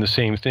 doing the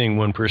same thing.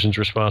 One person's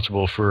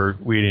responsible for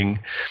weeding,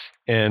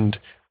 and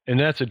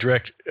that's a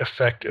direct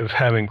effect of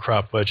having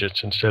crop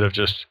budgets instead of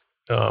just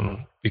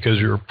because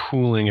you're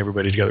pooling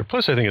everybody together.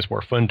 Plus, I think it's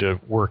more fun to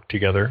work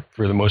together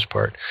for the most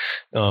part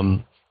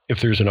if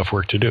there's enough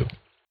work to do.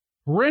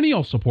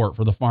 Perennial support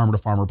for the Farmer to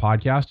Farmer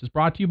podcast is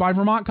brought to you by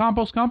Vermont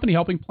Compost Company,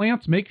 helping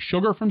plants make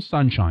sugar from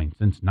sunshine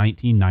since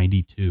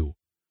 1992.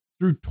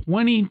 Through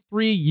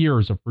 23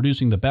 years of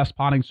producing the best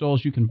potting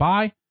soils you can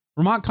buy,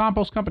 Vermont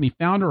Compost Company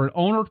founder and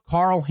owner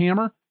Carl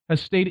Hammer has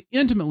stayed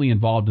intimately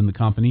involved in the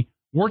company,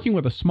 working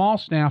with a small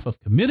staff of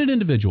committed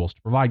individuals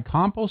to provide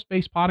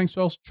compost-based potting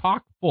soils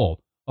chock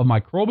full of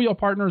microbial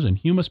partners and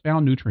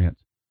humus-bound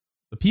nutrients.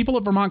 The people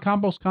at Vermont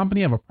Compost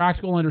Company have a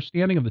practical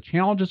understanding of the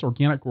challenges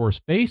organic growers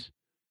face,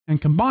 and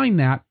combine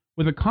that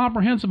with a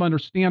comprehensive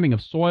understanding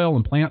of soil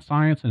and plant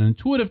science and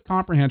intuitive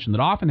comprehension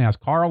that often has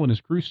Carl and his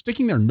crew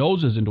sticking their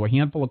noses into a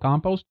handful of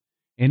compost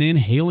and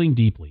inhaling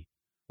deeply.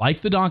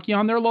 Like the donkey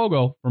on their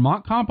logo,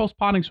 Vermont Compost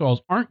potting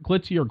soils aren't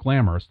glitzy or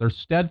glamorous. They're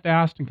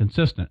steadfast and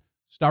consistent,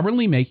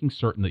 stubbornly making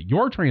certain that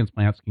your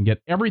transplants can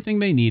get everything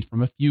they need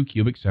from a few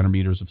cubic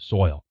centimeters of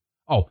soil.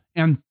 Oh,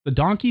 and the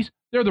donkeys,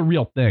 they're the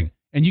real thing.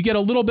 And you get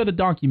a little bit of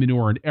donkey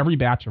manure in every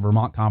batch of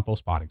Vermont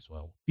Compost potting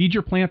soil. Feed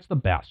your plants the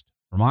best.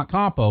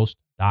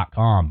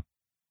 VermontCompost.com.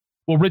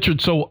 Well, Richard,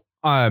 so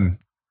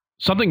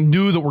something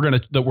new that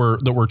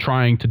we're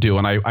trying to do,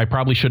 and I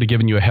probably should have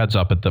given you a heads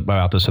up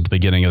about this at the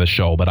beginning of the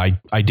show, but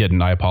I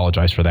didn't. I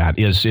apologize for that.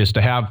 Is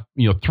to have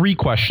 3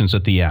 questions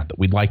at the end that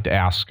we'd like to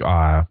ask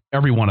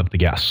every one of the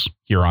guests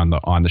here on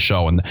the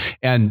show,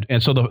 and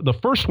so the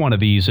first one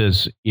of these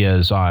is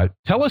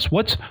tell us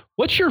what's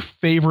your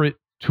favorite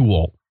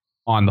tool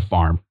on the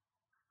farm.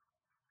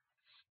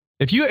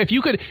 If you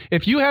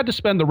had to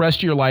spend the rest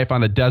of your life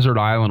on a desert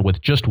island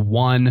with just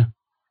one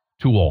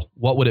tool,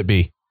 what would it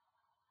be?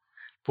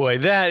 Boy,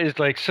 that is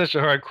like such a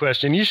hard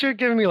question. You should have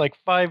given me like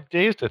 5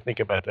 days to think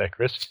about that,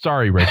 Chris.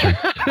 Sorry, Richard.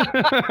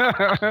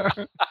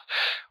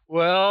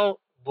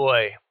 Well,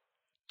 boy,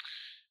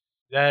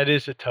 that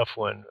is a tough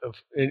one.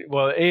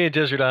 A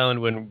desert island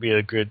wouldn't be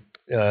a good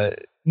no,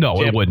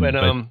 example, it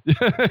wouldn't.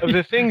 But of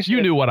the things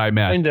you knew what I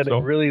meant. That I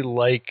really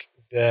like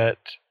that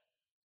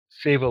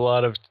save a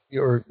lot of,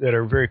 or that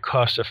are very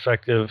cost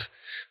effective.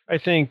 I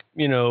think,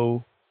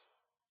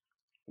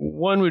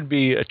 one would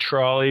be a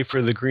trolley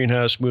for the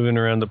greenhouse moving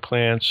around the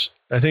plants.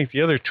 I think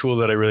the other tool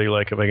that I really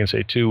like, if I can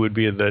say two, would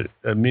be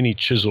a mini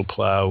chisel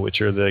plow, which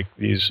are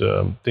these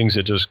things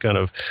that just kind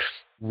of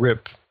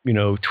rip,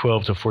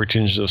 12 to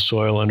 14 inches of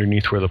soil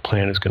underneath where the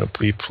plant is going to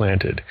be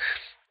planted.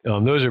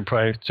 Those are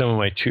probably some of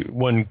my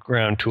one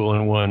ground tool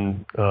and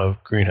one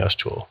greenhouse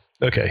tool.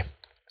 Okay.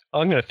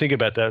 I'm going to think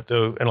about that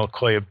though, and I'll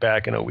call you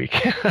back in a week.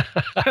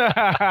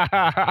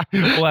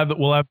 We'll have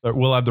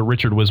the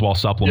Richard Wiswall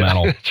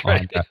supplemental. Yeah, that's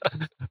right.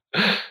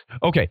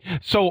 Okay,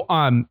 so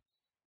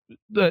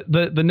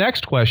the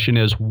next question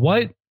is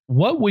what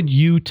would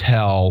you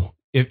tell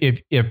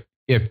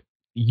if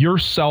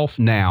yourself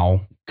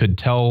now could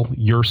tell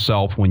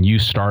yourself when you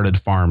started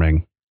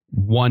farming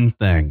one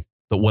thing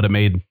that would have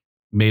made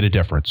a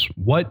difference?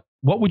 What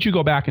would you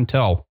go back and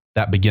tell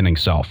that beginning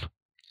self?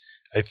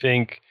 I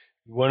think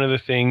one of the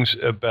things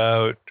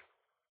about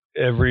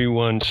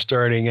everyone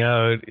starting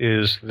out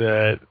is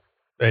that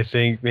I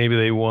think maybe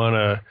they want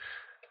to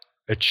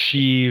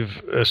achieve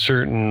a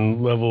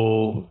certain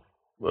level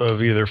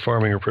of either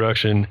farming or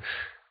production,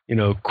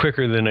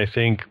 quicker than I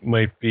think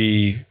might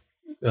be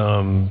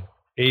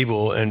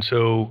able. And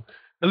so,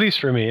 at least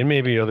for me, and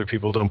maybe other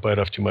people don't bite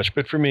off too much,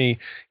 but for me,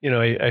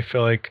 I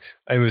feel like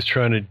I was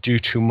trying to do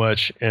too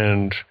much.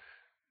 And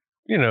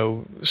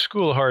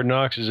School of Hard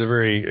Knocks is a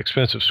very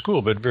expensive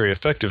school, but very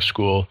effective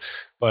school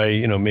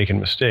by, making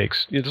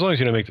mistakes. As long as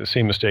you don't make the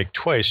same mistake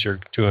twice,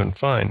 you're doing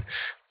fine.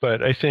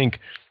 But I think,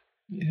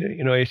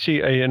 I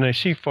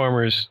see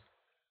farmers,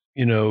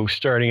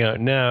 starting out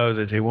now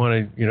that they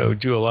want to,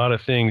 do a lot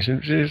of things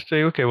and just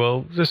say, okay,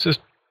 well, this is,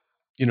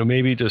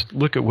 maybe just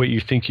look at what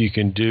you think you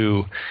can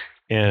do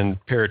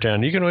and pare it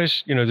down. You can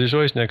always, there's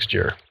always next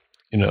year,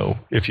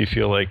 if you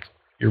feel like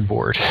you're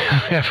bored,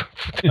 have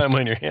time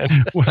on your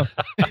hand. Well,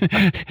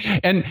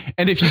 and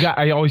if you got,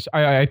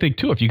 I think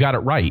too, if you got it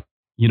right,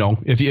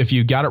 if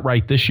you got it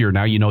right this year,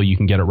 now you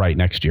can get it right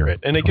next year.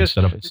 And I guess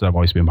instead of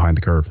always being behind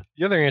the curve.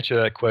 The other answer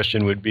to that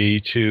question would be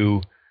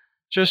to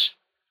just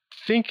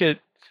think it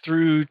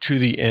through to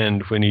the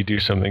end when you do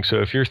something.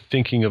 So if you're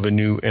thinking of a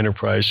new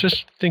enterprise,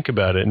 just think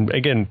about it. And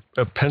again,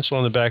 a pencil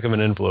on the back of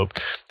an envelope,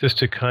 just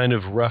to kind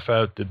of rough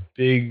out the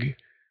big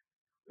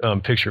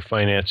picture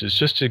finances,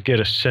 just to get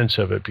a sense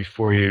of it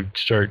before you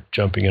start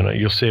jumping in it.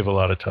 You'll save a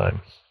lot of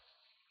time.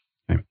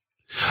 Okay.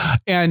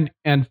 And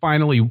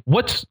finally,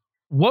 what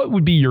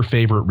would be your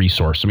favorite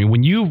resource? I mean,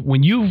 when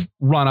you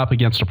run up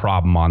against a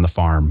problem on the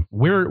farm,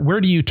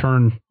 where do you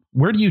turn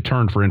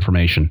for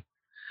information?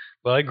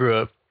 Well, I grew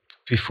up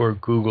before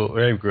Google.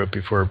 I grew up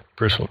before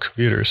personal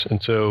computers,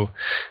 and so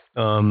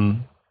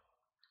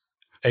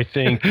I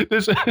think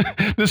this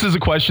is a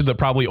question that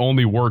probably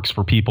only works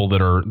for people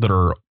that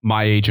are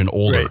my age and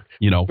older, right.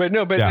 you know. But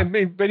no, but yeah.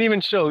 but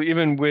even so,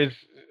 even with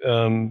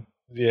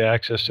the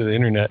access to the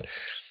internet,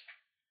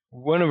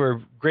 one of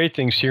our great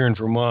things here in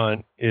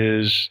Vermont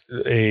is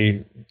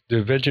the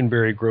Veg and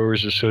Berry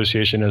Growers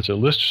Association has a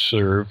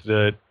listserv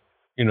that,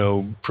 you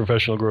know,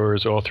 professional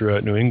growers all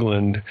throughout New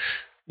England,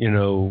 you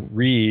know,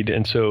 read.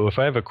 And so if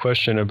I have a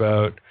question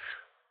about,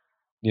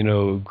 you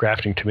know,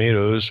 grafting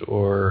tomatoes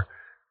or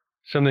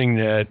something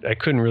that I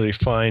couldn't really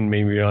find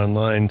maybe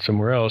online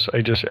somewhere else,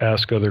 I just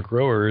ask other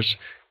growers,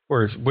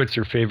 or what's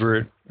their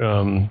favorite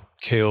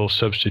kale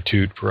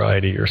substitute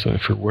variety or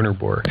something for winter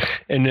boar.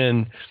 And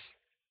then,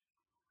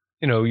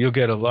 you know, you'll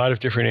get a lot of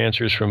different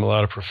answers from a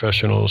lot of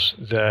professionals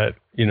that,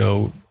 you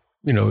know,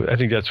 I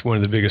think that's one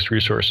of the biggest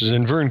resources.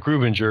 And Vern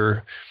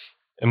Grubinger,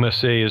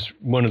 MSA, is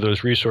one of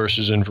those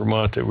resources in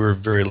Vermont that we're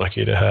very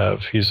lucky to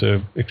have. He's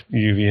a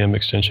UVM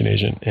extension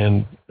agent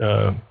and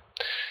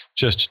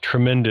just a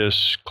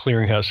tremendous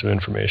clearinghouse of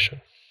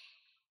information.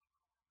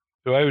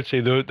 So I would say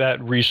that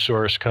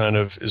resource kind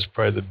of is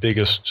probably the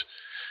biggest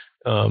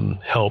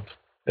help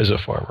as a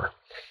farmer.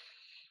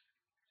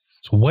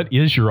 So what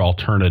is your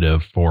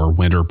alternative for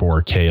winter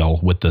boar kale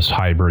with this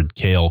hybrid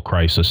kale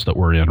crisis that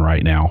we're in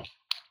right now?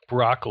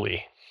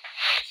 Broccoli.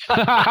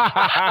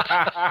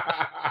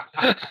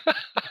 I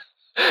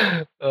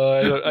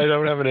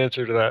don't have an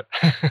answer to that.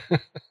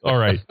 All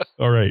right.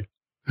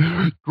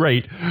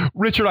 Great.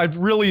 Richard, I've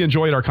really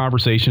enjoyed our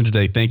conversation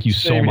today. Thank you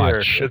so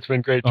much. It's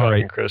been great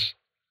talking, Chris.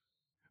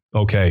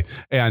 Okay.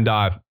 And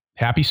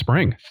happy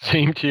spring.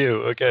 Same to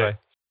you. Okay. Bye.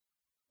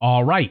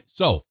 All right.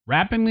 So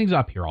wrapping things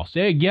up here, I'll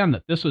say again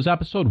that this was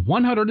episode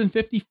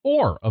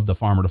 154 of the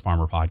Farmer to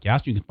Farmer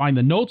podcast. You can find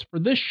the notes for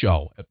this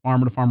show at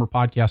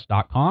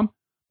farmertofarmerpodcast.com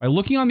by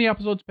looking on the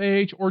episodes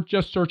page or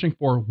just searching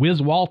for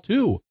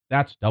WISWAL2.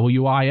 That's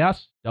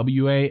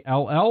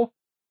WISWALL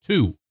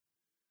 2.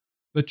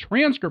 The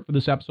transcript for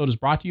this episode is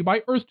brought to you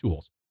by Earth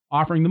Tools,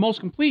 offering the most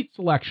complete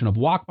selection of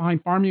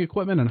walk-behind farming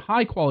equipment and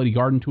high-quality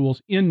garden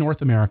tools in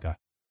North America.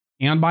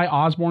 And by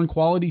Osborne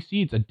Quality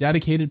Seeds, a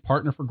dedicated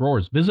partner for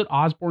growers. Visit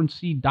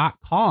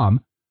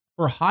osborneseed.com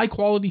for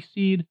high-quality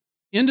seed,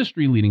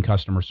 industry-leading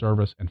customer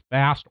service, and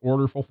fast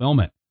order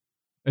fulfillment.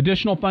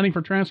 Additional funding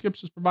for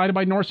transcripts is provided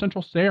by North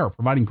Central SARE,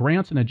 providing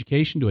grants and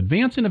education to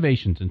advance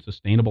innovations in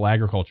sustainable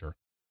agriculture.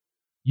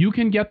 You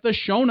can get the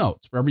show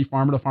notes for every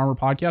Farmer to Farmer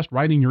podcast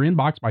right in your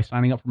inbox by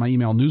signing up for my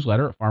email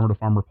newsletter at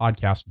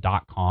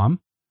farmertofarmerpodcast.com.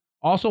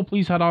 Also,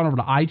 please head on over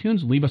to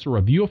iTunes, leave us a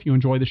review if you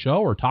enjoy the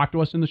show, or talk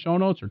to us in the show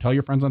notes, or tell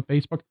your friends on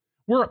Facebook.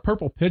 We're at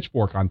Purple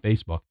Pitchfork on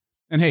Facebook.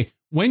 And hey,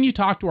 when you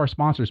talk to our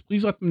sponsors,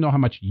 please let them know how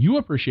much you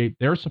appreciate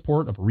their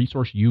support of a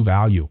resource you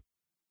value.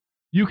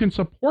 You can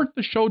support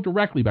the show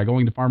directly by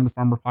going to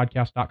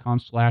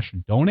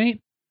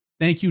farmertofarmerpodcast.com/donate.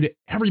 Thank you to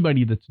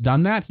everybody that's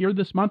done that here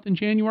this month in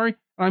January.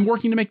 And I'm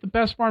working to make the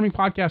best farming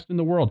podcast in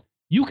the world.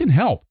 You can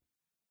help.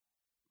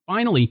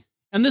 Finally,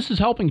 and this is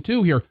helping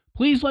too here,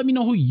 please let me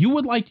know who you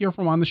would like to hear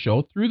from on the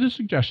show through the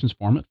suggestions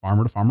form at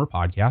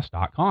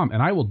farmertofarmerpodcast.com,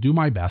 and I will do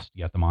my best to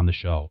get them on the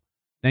show.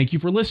 Thank you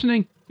for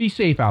listening. Be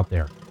safe out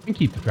there and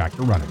keep the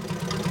tractor running.